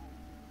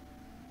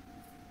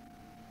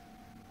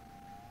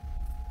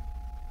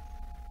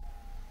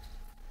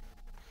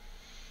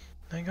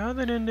 Thank God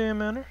they didn't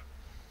damn enter.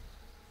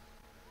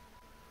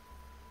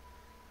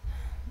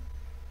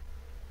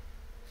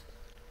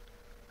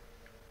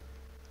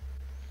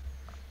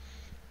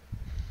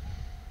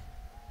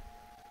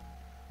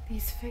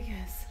 These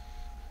figures,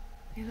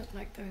 they look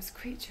like those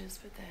creatures,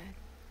 but they're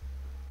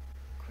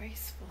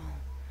graceful.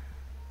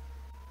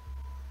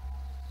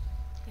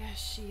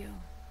 Yashio,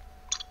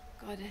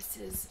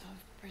 goddesses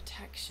of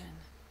protection.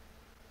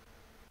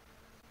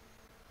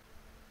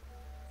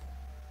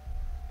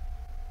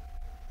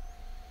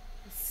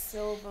 The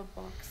silver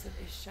box of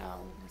Ishal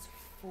was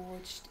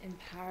forged in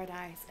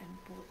paradise and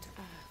brought to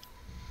earth.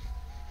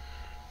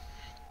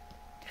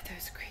 Did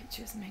those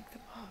creatures make the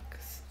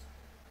box?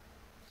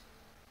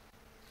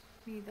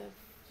 Neither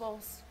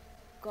false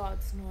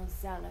gods nor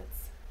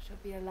zealots shall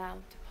be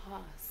allowed to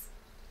pass.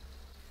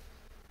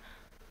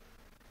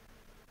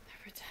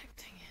 They're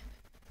protecting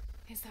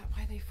it. Is that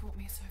why they fought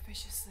me so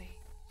viciously?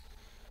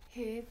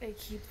 Here they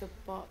keep the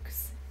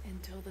box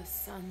until the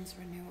sun's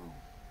renewal.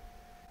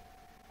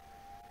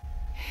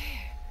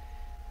 Here.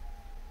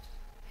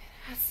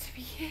 It has to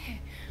be here.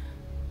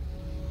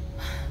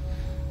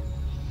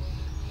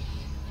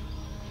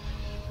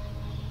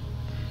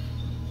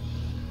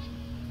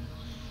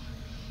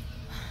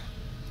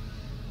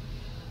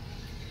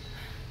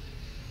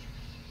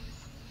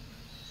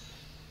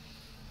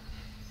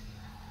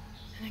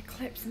 An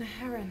eclipse and a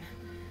heron,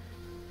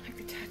 like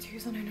the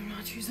tattoos on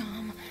Unuratu's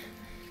arm.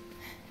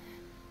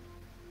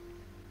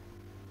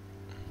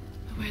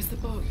 Where's the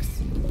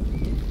box?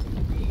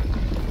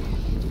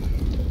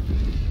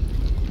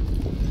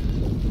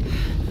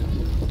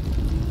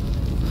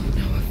 Oh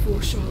no, a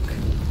foreshock.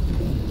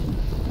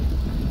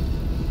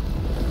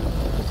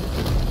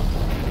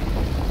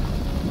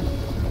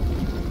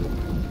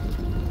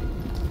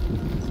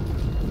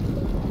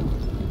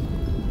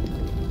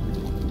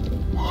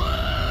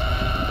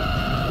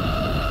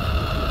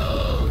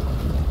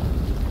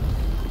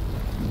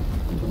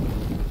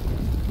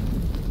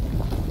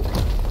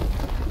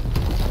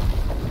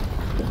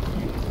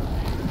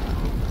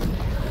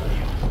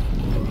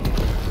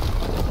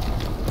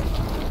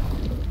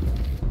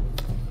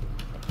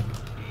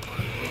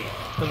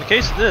 In the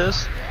case of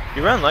this,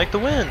 you run like the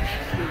wind.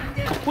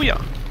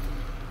 Booyah!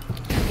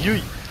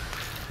 Yui!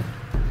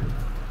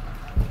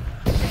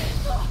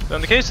 So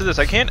in the case of this,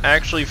 I can't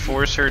actually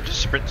force her to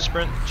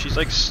sprint. She's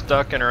like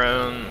stuck in her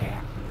own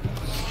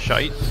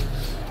shite.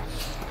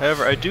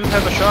 However, I do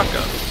have a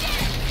shotgun.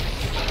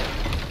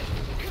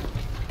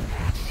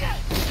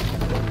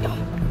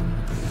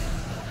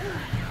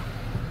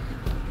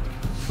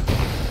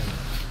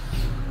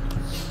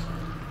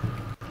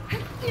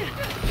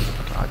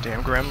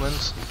 Goddamn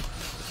gremlins.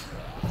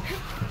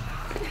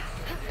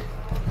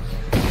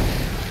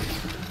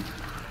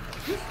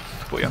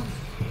 Booyah.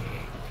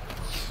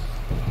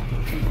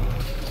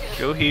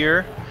 Go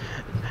here.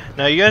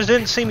 Now you guys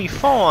didn't see me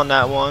fall on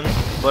that one,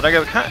 but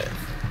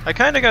I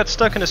kind of got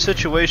stuck in a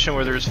situation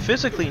where there's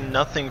physically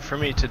nothing for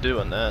me to do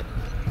in that.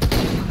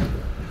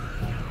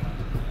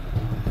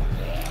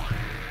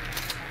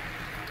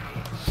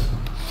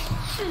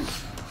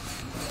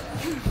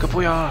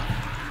 Booyah.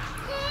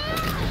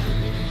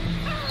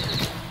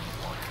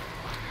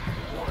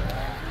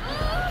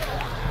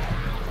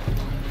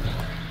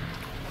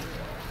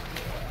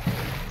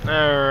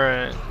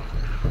 Alright.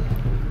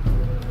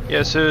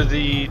 Yeah, so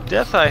the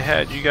death I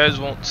had you guys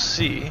won't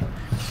see,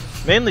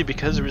 mainly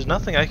because there was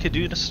nothing I could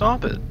do to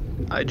stop it.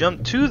 I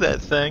jumped to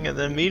that thing and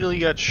then immediately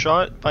got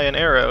shot by an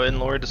arrow and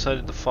Laura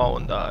decided to fall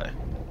and die.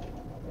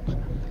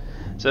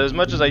 So as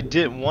much as I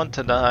didn't want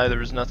to die, there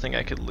was nothing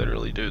I could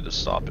literally do to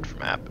stop it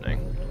from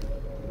happening.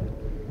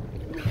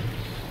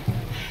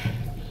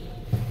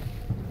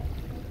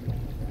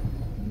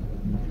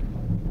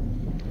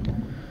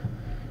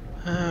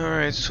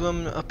 Alright,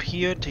 swim up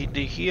here to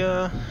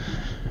here.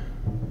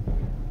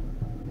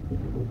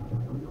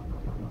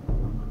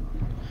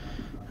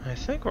 I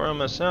think we're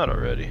almost out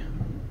already.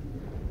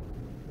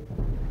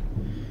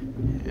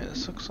 Yeah,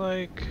 this looks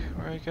like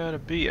where I gotta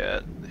be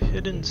at. The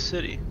hidden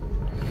city.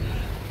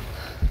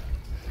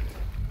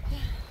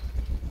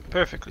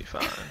 Perfectly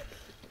fine.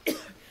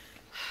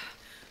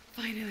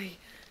 Finally,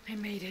 I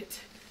made it.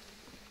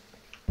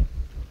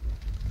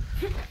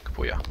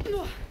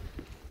 Booyah.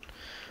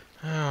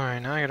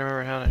 Alright, now I gotta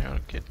remember how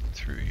to get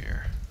through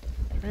here.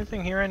 Is there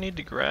anything here I need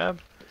to grab?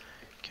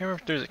 Can't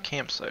remember if there's a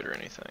campsite or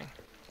anything.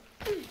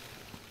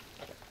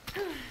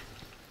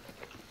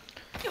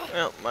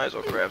 Well, might as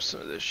well grab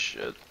some of this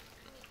shit.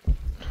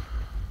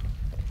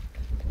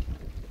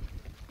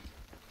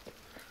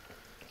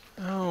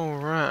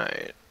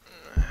 Alright.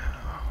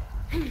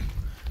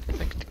 I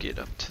think to get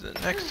up to the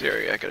next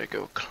area I gotta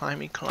go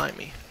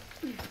climby.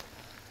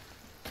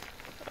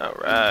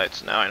 Alright,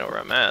 so now I know where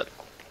I'm at.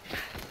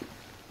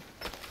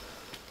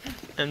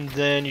 And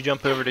then you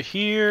jump over to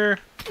here,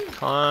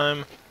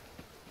 climb,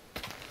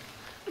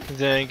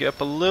 then get up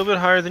a little bit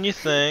higher than you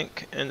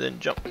think, and then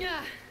jump.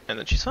 And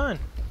then she's fine.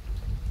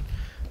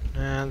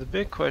 And the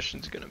big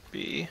question's gonna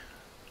be,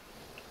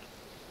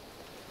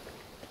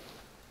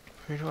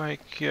 where do I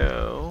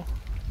go?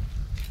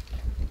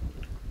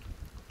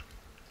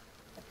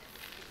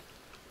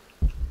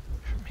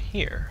 From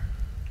here.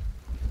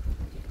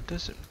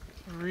 Doesn't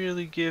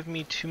really give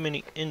me too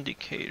many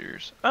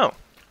indicators. Oh,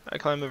 I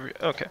climb over here.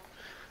 Okay.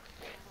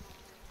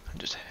 I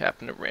just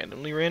happened to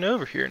randomly ran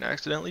over here and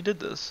accidentally did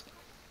this.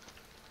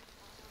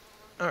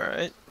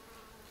 Alright.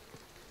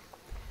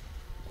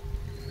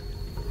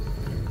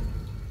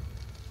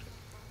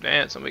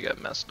 Man, somebody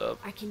got messed up.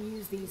 I can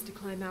use these to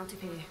climb out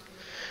of here.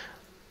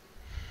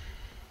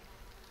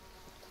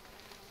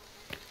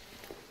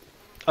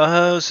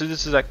 Oh, so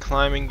this is that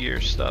climbing gear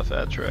stuff,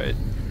 that's right.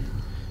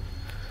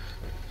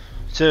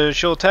 So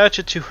she'll attach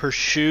it to her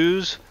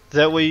shoes,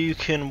 that way you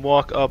can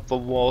walk up the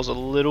walls a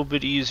little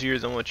bit easier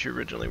than what you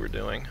originally were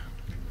doing.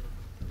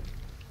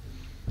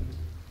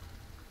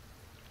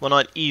 Well,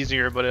 not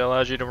easier, but it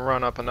allows you to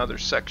run up another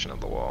section of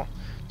the wall.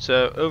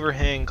 So,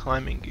 overhang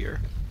climbing gear.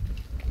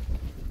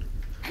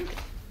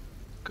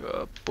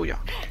 Booyah.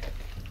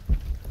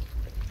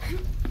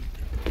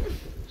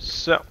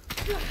 So,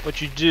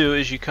 what you do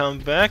is you come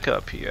back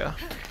up here.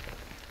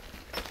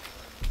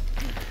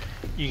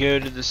 You go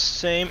to the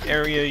same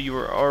area you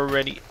were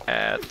already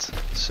at.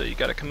 So you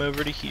gotta come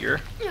over to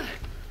here.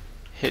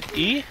 Hit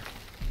E.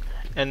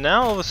 And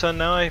now all of a sudden,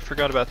 now I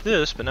forgot about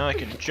this, but now I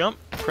can jump,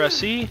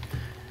 press E.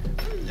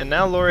 And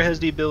now Laura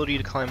has the ability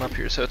to climb up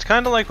here. So it's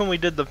kind of like when we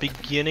did the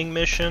beginning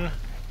mission.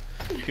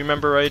 If you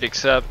remember right,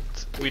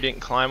 except we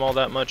didn't climb all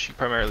that much, you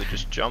primarily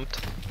just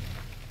jumped.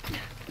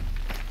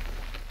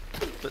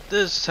 But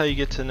this is how you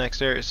get to the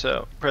next area.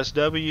 So press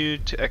W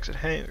to exit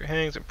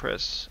hangs and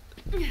press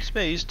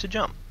space to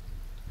jump.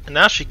 And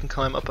now she can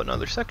climb up on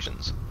other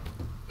sections.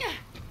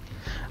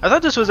 I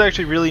thought this was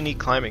actually really neat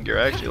climbing gear.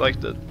 I actually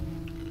liked it.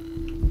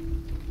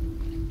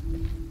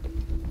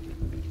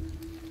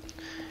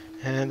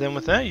 And then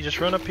with that, you just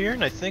run up here,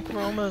 and I think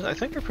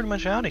we're pretty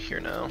much out of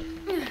here now.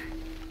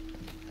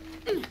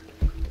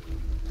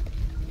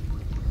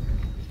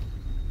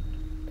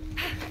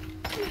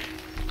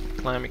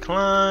 Climby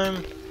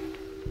climb.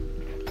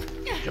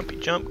 Jumpy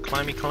jump,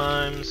 climby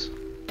climbs.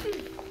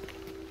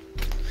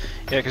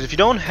 Yeah, because if you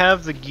don't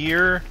have the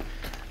gear,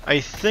 I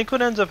think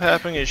what ends up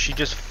happening is she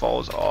just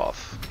falls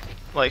off.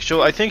 Like,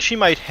 I think she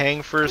might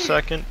hang for a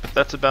second, but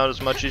that's about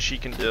as much as she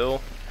can do.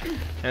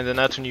 And then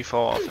that's when you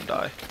fall off and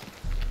die.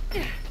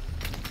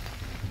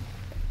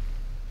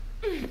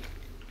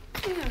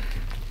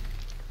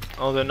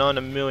 Although not in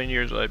a million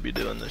years would I be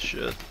doing this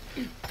shit.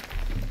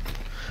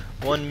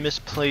 One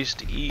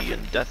misplaced E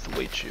and death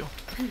awaits you.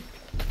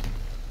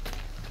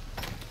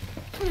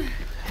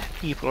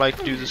 People like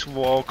to do this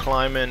wall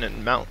climbing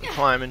and mountain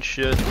climbing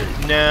shit.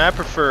 Nah, I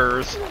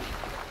prefer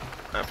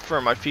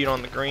my feet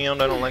on the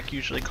ground. I don't like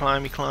usually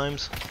climby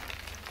climbs.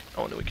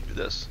 Oh, no, we can do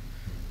this.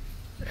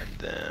 And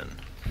then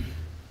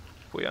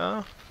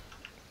Puya.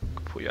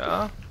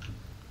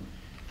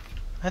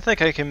 I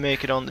think I can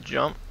make it on the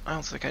jump. I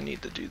don't think I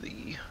need to do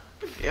the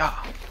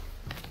yeah.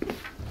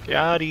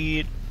 Got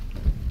it.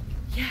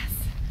 Yes.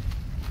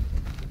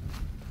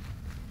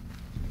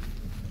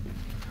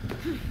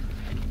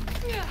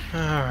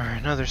 Alright,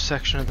 another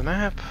section of the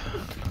map.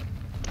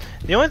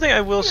 The only thing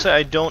I will say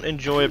I don't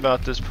enjoy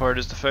about this part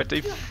is the fact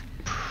they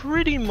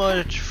pretty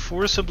much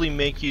forcibly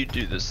make you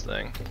do this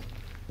thing.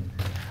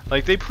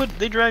 Like they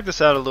drag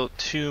this out a little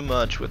too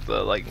much with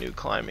the new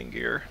climbing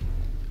gear.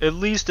 At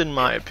least in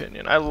my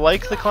opinion. I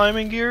like the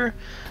climbing gear,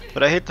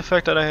 but I hate the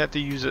fact that I have to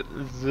use it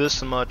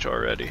this much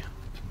already.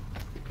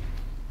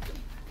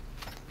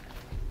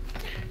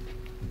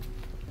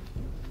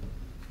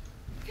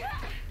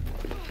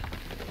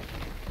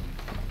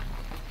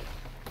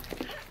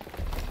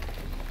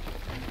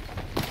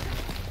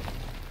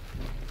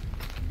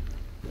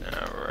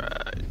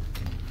 Alright.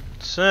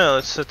 So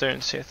let's sit there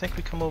and see. I think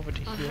we come over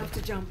to I'll here. have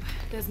to jump.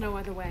 There's no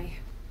other way.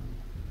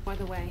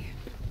 Other way.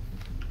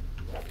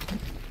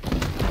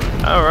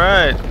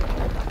 Alright.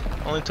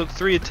 Only took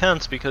 3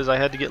 attempts because I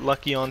had to get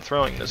lucky on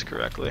throwing this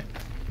correctly.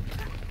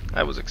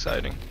 That was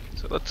exciting.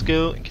 So let's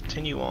go and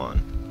continue on.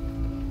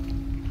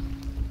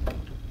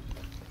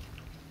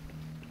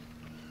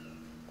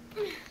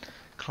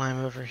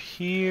 Climb over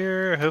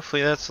here.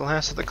 Hopefully that's the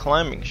last of the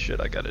climbing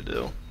shit I gotta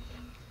do.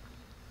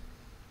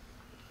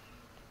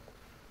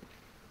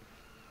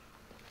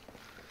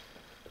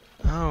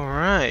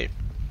 Alright.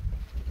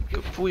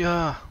 Good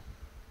booyah.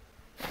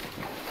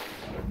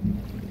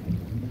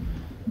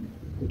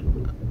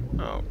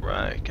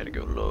 Alright, gotta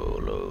go low,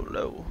 low,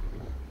 low.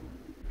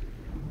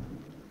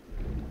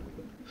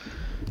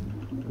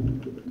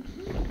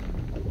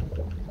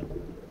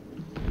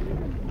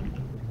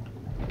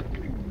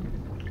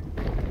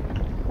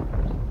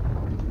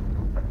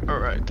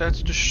 Alright,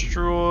 that's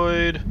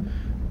destroyed.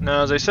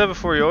 Now, as I said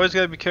before, you always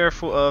gotta be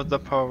careful of the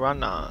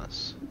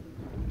piranhas.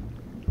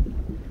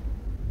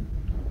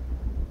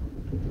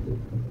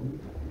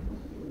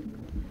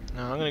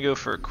 Now, I'm gonna go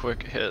for a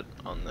quick hit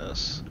on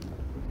this.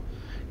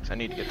 I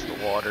need to get to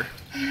the water.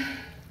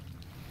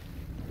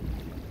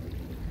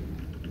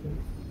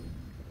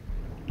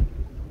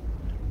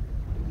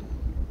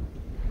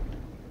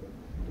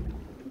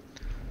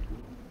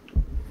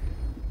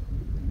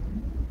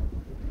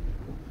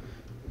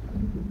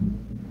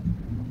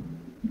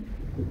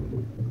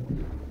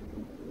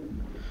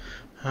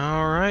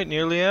 Alright,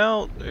 nearly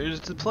out. There's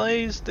the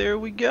place. There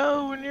we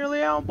go. We're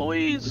nearly out,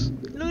 boys.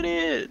 Look at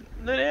it.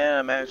 Look at it.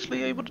 I'm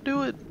actually able to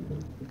do it.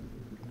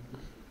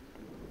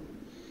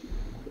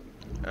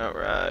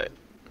 Alright.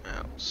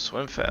 Now,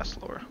 swim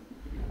fast, Laura.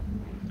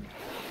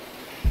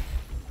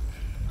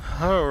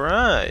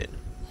 Alright.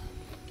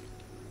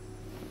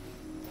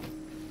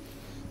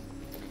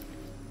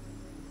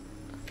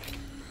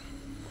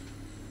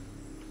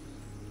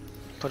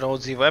 Put all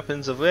the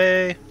weapons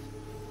away.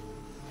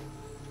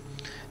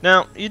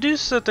 Now, you do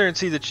sit there and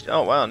see that.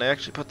 Oh wow, and they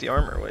actually put the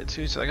armor away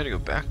too, so I gotta go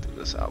back to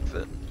this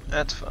outfit.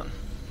 That's fun.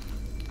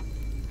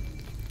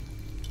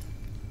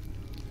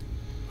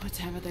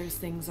 Whatever those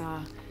things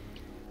are,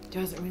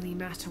 doesn't really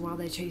matter while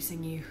they're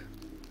chasing you.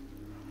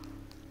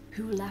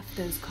 Who left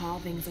those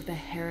carvings of the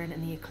heron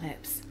and the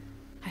eclipse?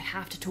 I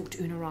have to talk to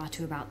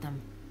Unuratu about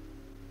them.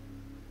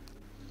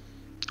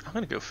 I'm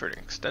gonna go for an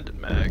extended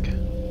mag.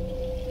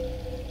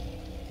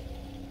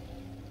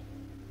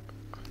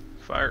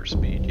 Fire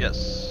speed,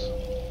 yes.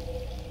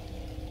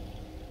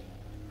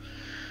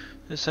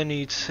 This I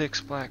need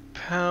 6 black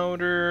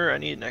powder. I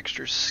need an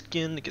extra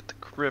skin to get the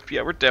grip.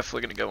 Yeah, we're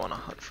definitely gonna go on a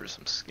hunt for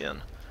some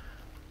skin.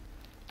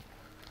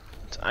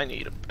 I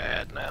need it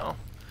bad now.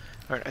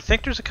 Alright, I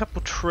think there's a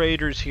couple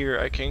traders here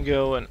I can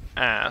go and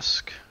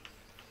ask.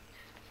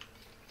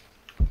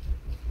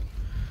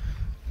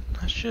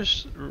 Let's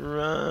just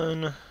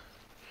run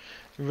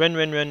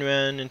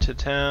into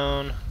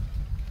town.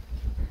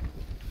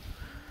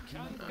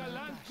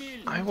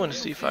 I want to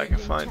see if I can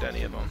find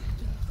any of them.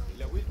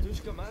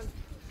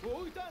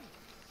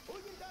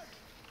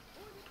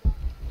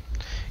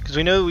 Because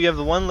we know we have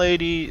the one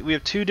lady, we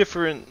have 2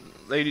 different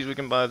ladies we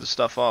can buy the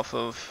stuff off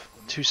of.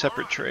 2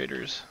 separate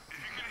traders. If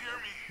you can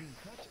hear me,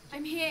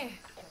 I'm here.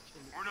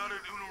 we're not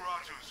at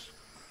Unuratu's.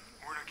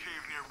 We're in a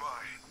cave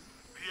nearby.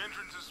 The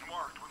entrance is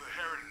marked with a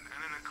heron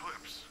and an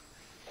eclipse.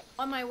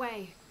 On my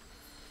way.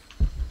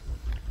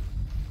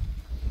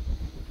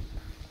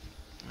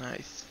 I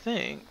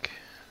think...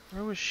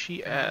 Where was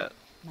she at?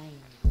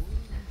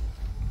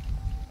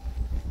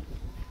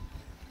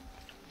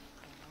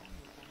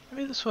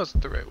 Maybe this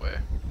wasn't the right way.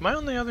 Am I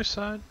on the other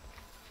side?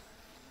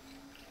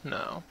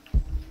 No.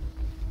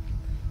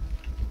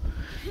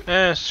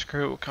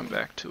 Screw it, we'll come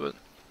back to it.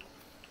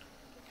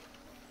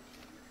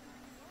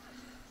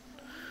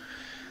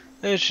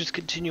 Let's just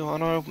continue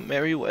on our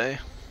merry way.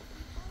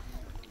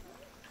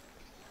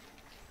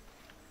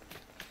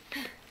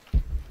 Maybe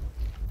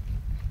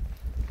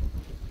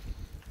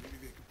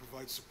they could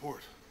provide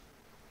support.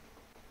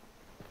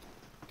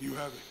 Do you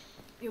have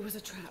it? It was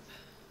a trap.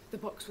 The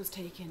box was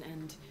taken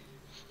and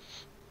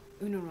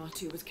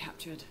Unuratu was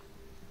captured.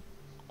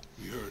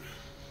 We heard.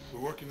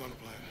 We're working on a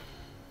plan.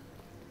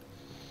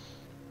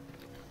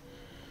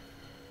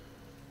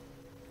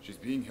 She's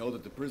being held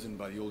at the prison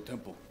by the old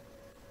temple.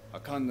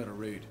 Akan led a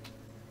raid,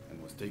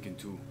 and was taken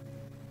too.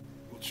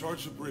 We'll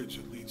charge the bridge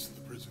that leads to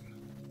the prison.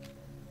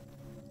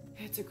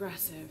 It's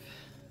aggressive.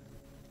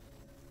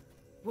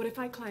 What if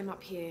I climb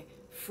up here,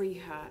 free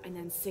her, and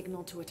then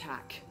signal to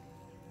attack?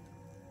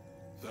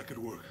 That could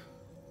work.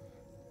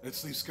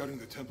 Etzli's scouting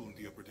the temple in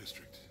the upper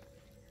district.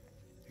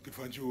 He could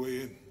find you a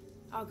way in.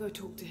 I'll go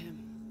talk to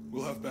him.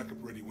 We'll have backup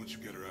ready once you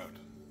get her out.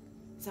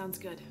 Sounds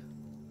good.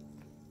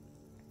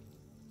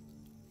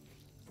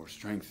 For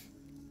strength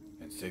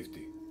and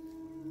safety.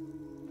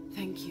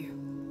 Thank you.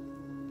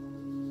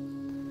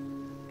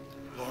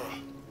 Lara,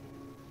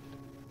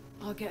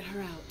 I'll get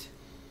her out.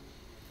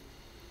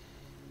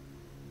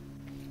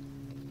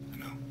 I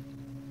know.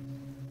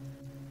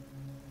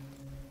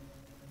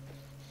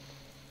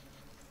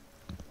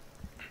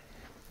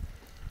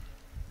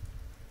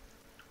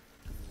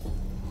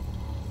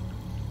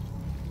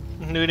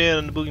 New down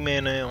on the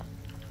boogeyman now.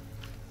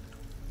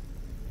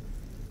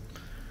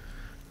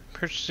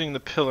 Purchasing the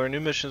pillar. New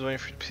missions waiting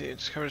for you to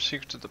discover the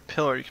secrets of the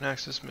pillar. You can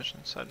access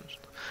mission side mission.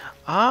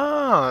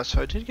 Ah,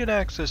 so I did get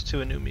access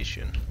to a new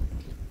mission.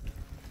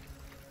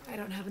 I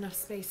don't have enough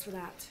space for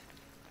that.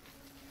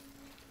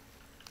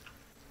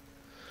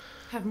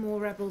 Have more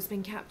rebels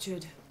been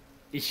captured?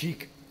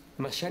 Ishik,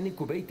 mashani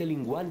kubeita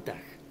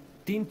lingwantag.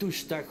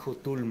 Tintus tag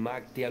hotul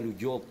mag te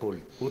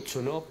aluyopol.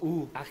 Utsonop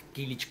u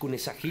akilich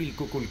kunesahil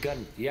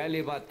kukulkan.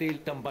 Yale batel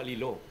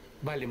tambalilo.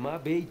 Balema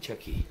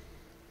beichaki.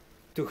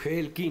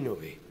 Tugel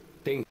kinove.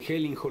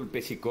 Tengelin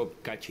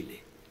holpesikop kachile.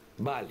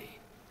 Vale.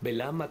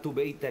 Belama tu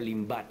beita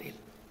limbatel.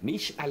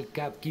 Mish al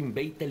kap kim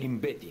beita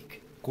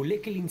limbetik.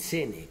 Kulekelin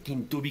sene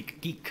kin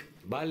tubik kik.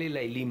 Vale la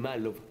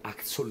ilimalov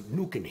aksol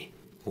nukene.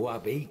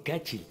 Wabei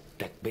kachil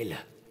takbela.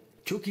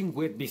 Chukin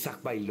wet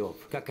bisak bailov.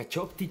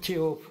 Kakachop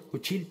ticheov.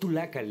 Uchil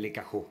tulaka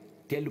lekajo.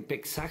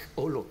 Telupexaj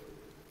olo.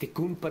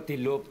 Tekun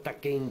patelov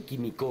taken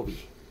kimikobi.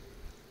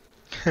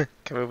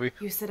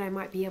 You said I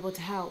might be able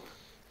to help.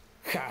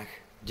 Hag.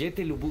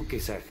 Jete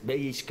lubukesaj.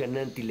 Beish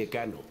kananti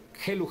lekano.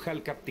 Helu hal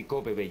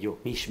kaptikobe bello.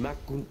 Mishmak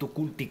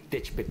kuntukultik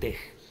techpetej.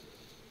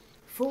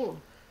 4.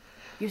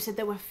 You said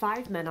there were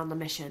 5 men on the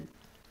mission.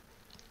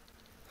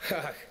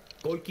 Hag.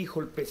 Kolki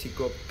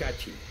holpesikop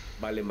kachil.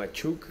 Vale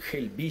machuk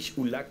helbish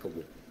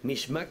ulakobo.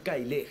 Mishmak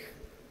kailej.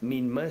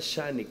 Min mas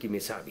shani ki me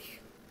sabi.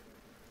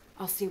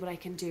 I'll see what I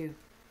can do.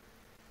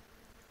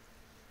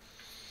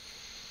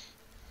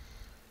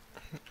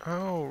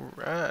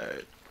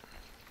 Alright.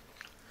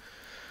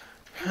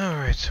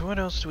 Alright, so what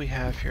else do we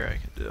have here I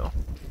can do?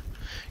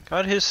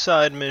 Got his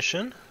side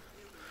mission.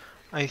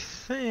 I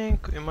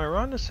think, am I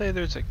wrong to say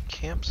there's a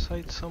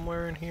campsite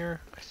somewhere in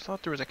here? I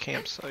thought there was a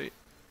campsite.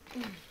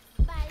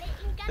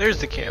 There's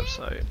the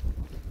campsite.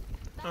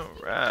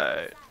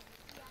 Alright.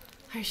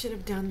 I should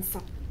have done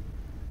something.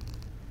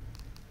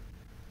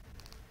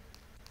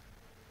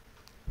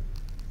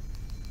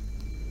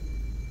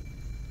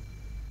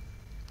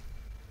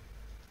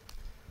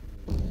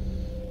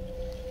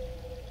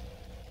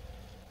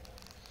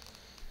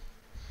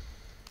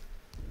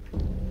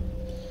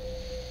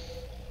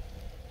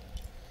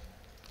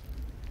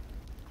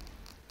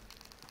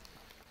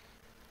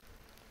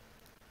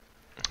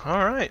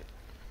 Alright.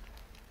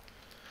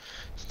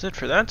 That's it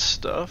for that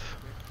stuff.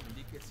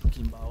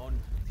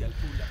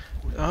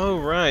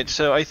 Alright,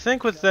 so I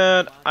think with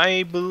that,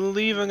 I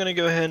believe I'm going to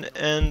go ahead and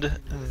end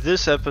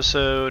this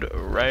episode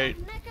right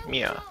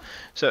here.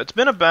 So it's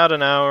been about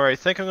an hour. I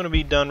think I'm going to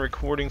be done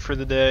recording for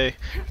the day.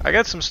 I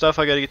got some stuff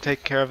I got to get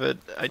taken care of that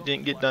I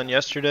didn't get done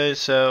yesterday,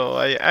 so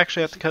I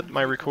actually have to cut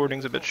my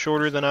recordings a bit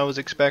shorter than I was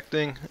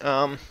expecting.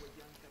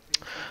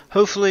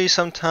 Hopefully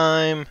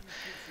sometime...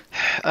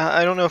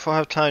 I don't know if I'll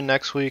have time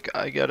next week.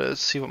 I gotta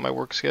see what my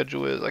work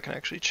schedule is. I can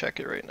actually check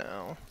it right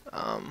now.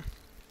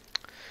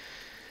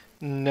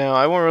 No,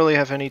 I won't really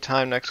have any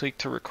time next week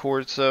to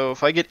record, so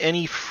if I get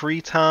any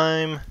free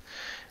time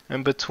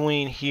in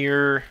between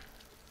here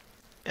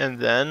and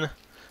then,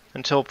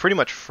 until pretty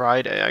much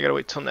Friday, I gotta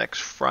wait till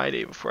next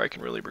Friday before I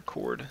can really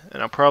record.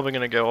 And I'm probably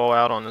gonna go all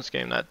out on this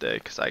game that day,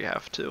 because I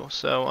have to.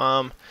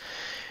 So,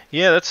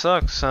 yeah, that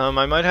sucks. I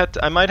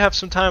might have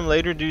some time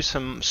later to do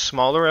some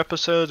smaller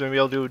episodes. Maybe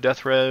I'll do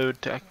Death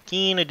Road to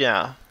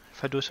Canada.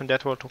 If I do some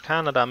Death Road to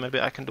Canada, maybe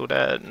I can do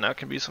that, and that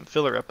can be some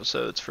filler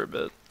episodes for a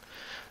bit.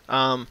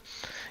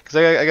 Because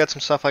I got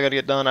some stuff I got to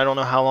get done. I don't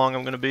know how long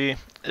I'm going to be.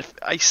 If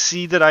I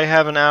see that I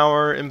have an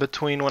hour in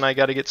between when I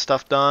got to get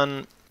stuff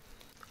done,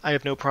 I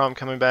have no problem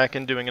coming back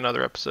and doing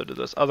another episode of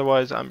this.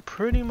 Otherwise, I'm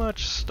pretty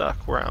much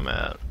stuck where I'm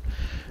at.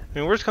 I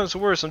mean, worst comes to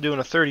worst, I'm doing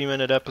a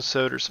 30-minute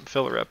episode or some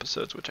filler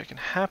episodes, which I can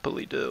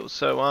happily do.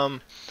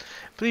 So,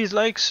 please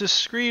like,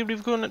 subscribe,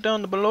 leave a comment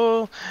down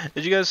below.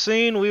 As you guys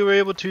seen, we were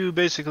able to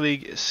basically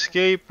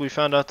escape. We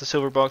found out the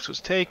silver box was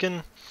taken.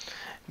 It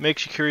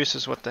makes you curious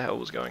as what the hell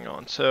was going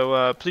on.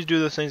 So, please do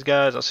those things,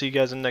 guys. I'll see you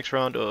guys in the next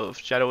round of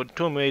Shadow of the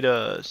Tomb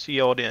Raider. See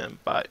y'all then.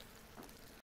 Bye.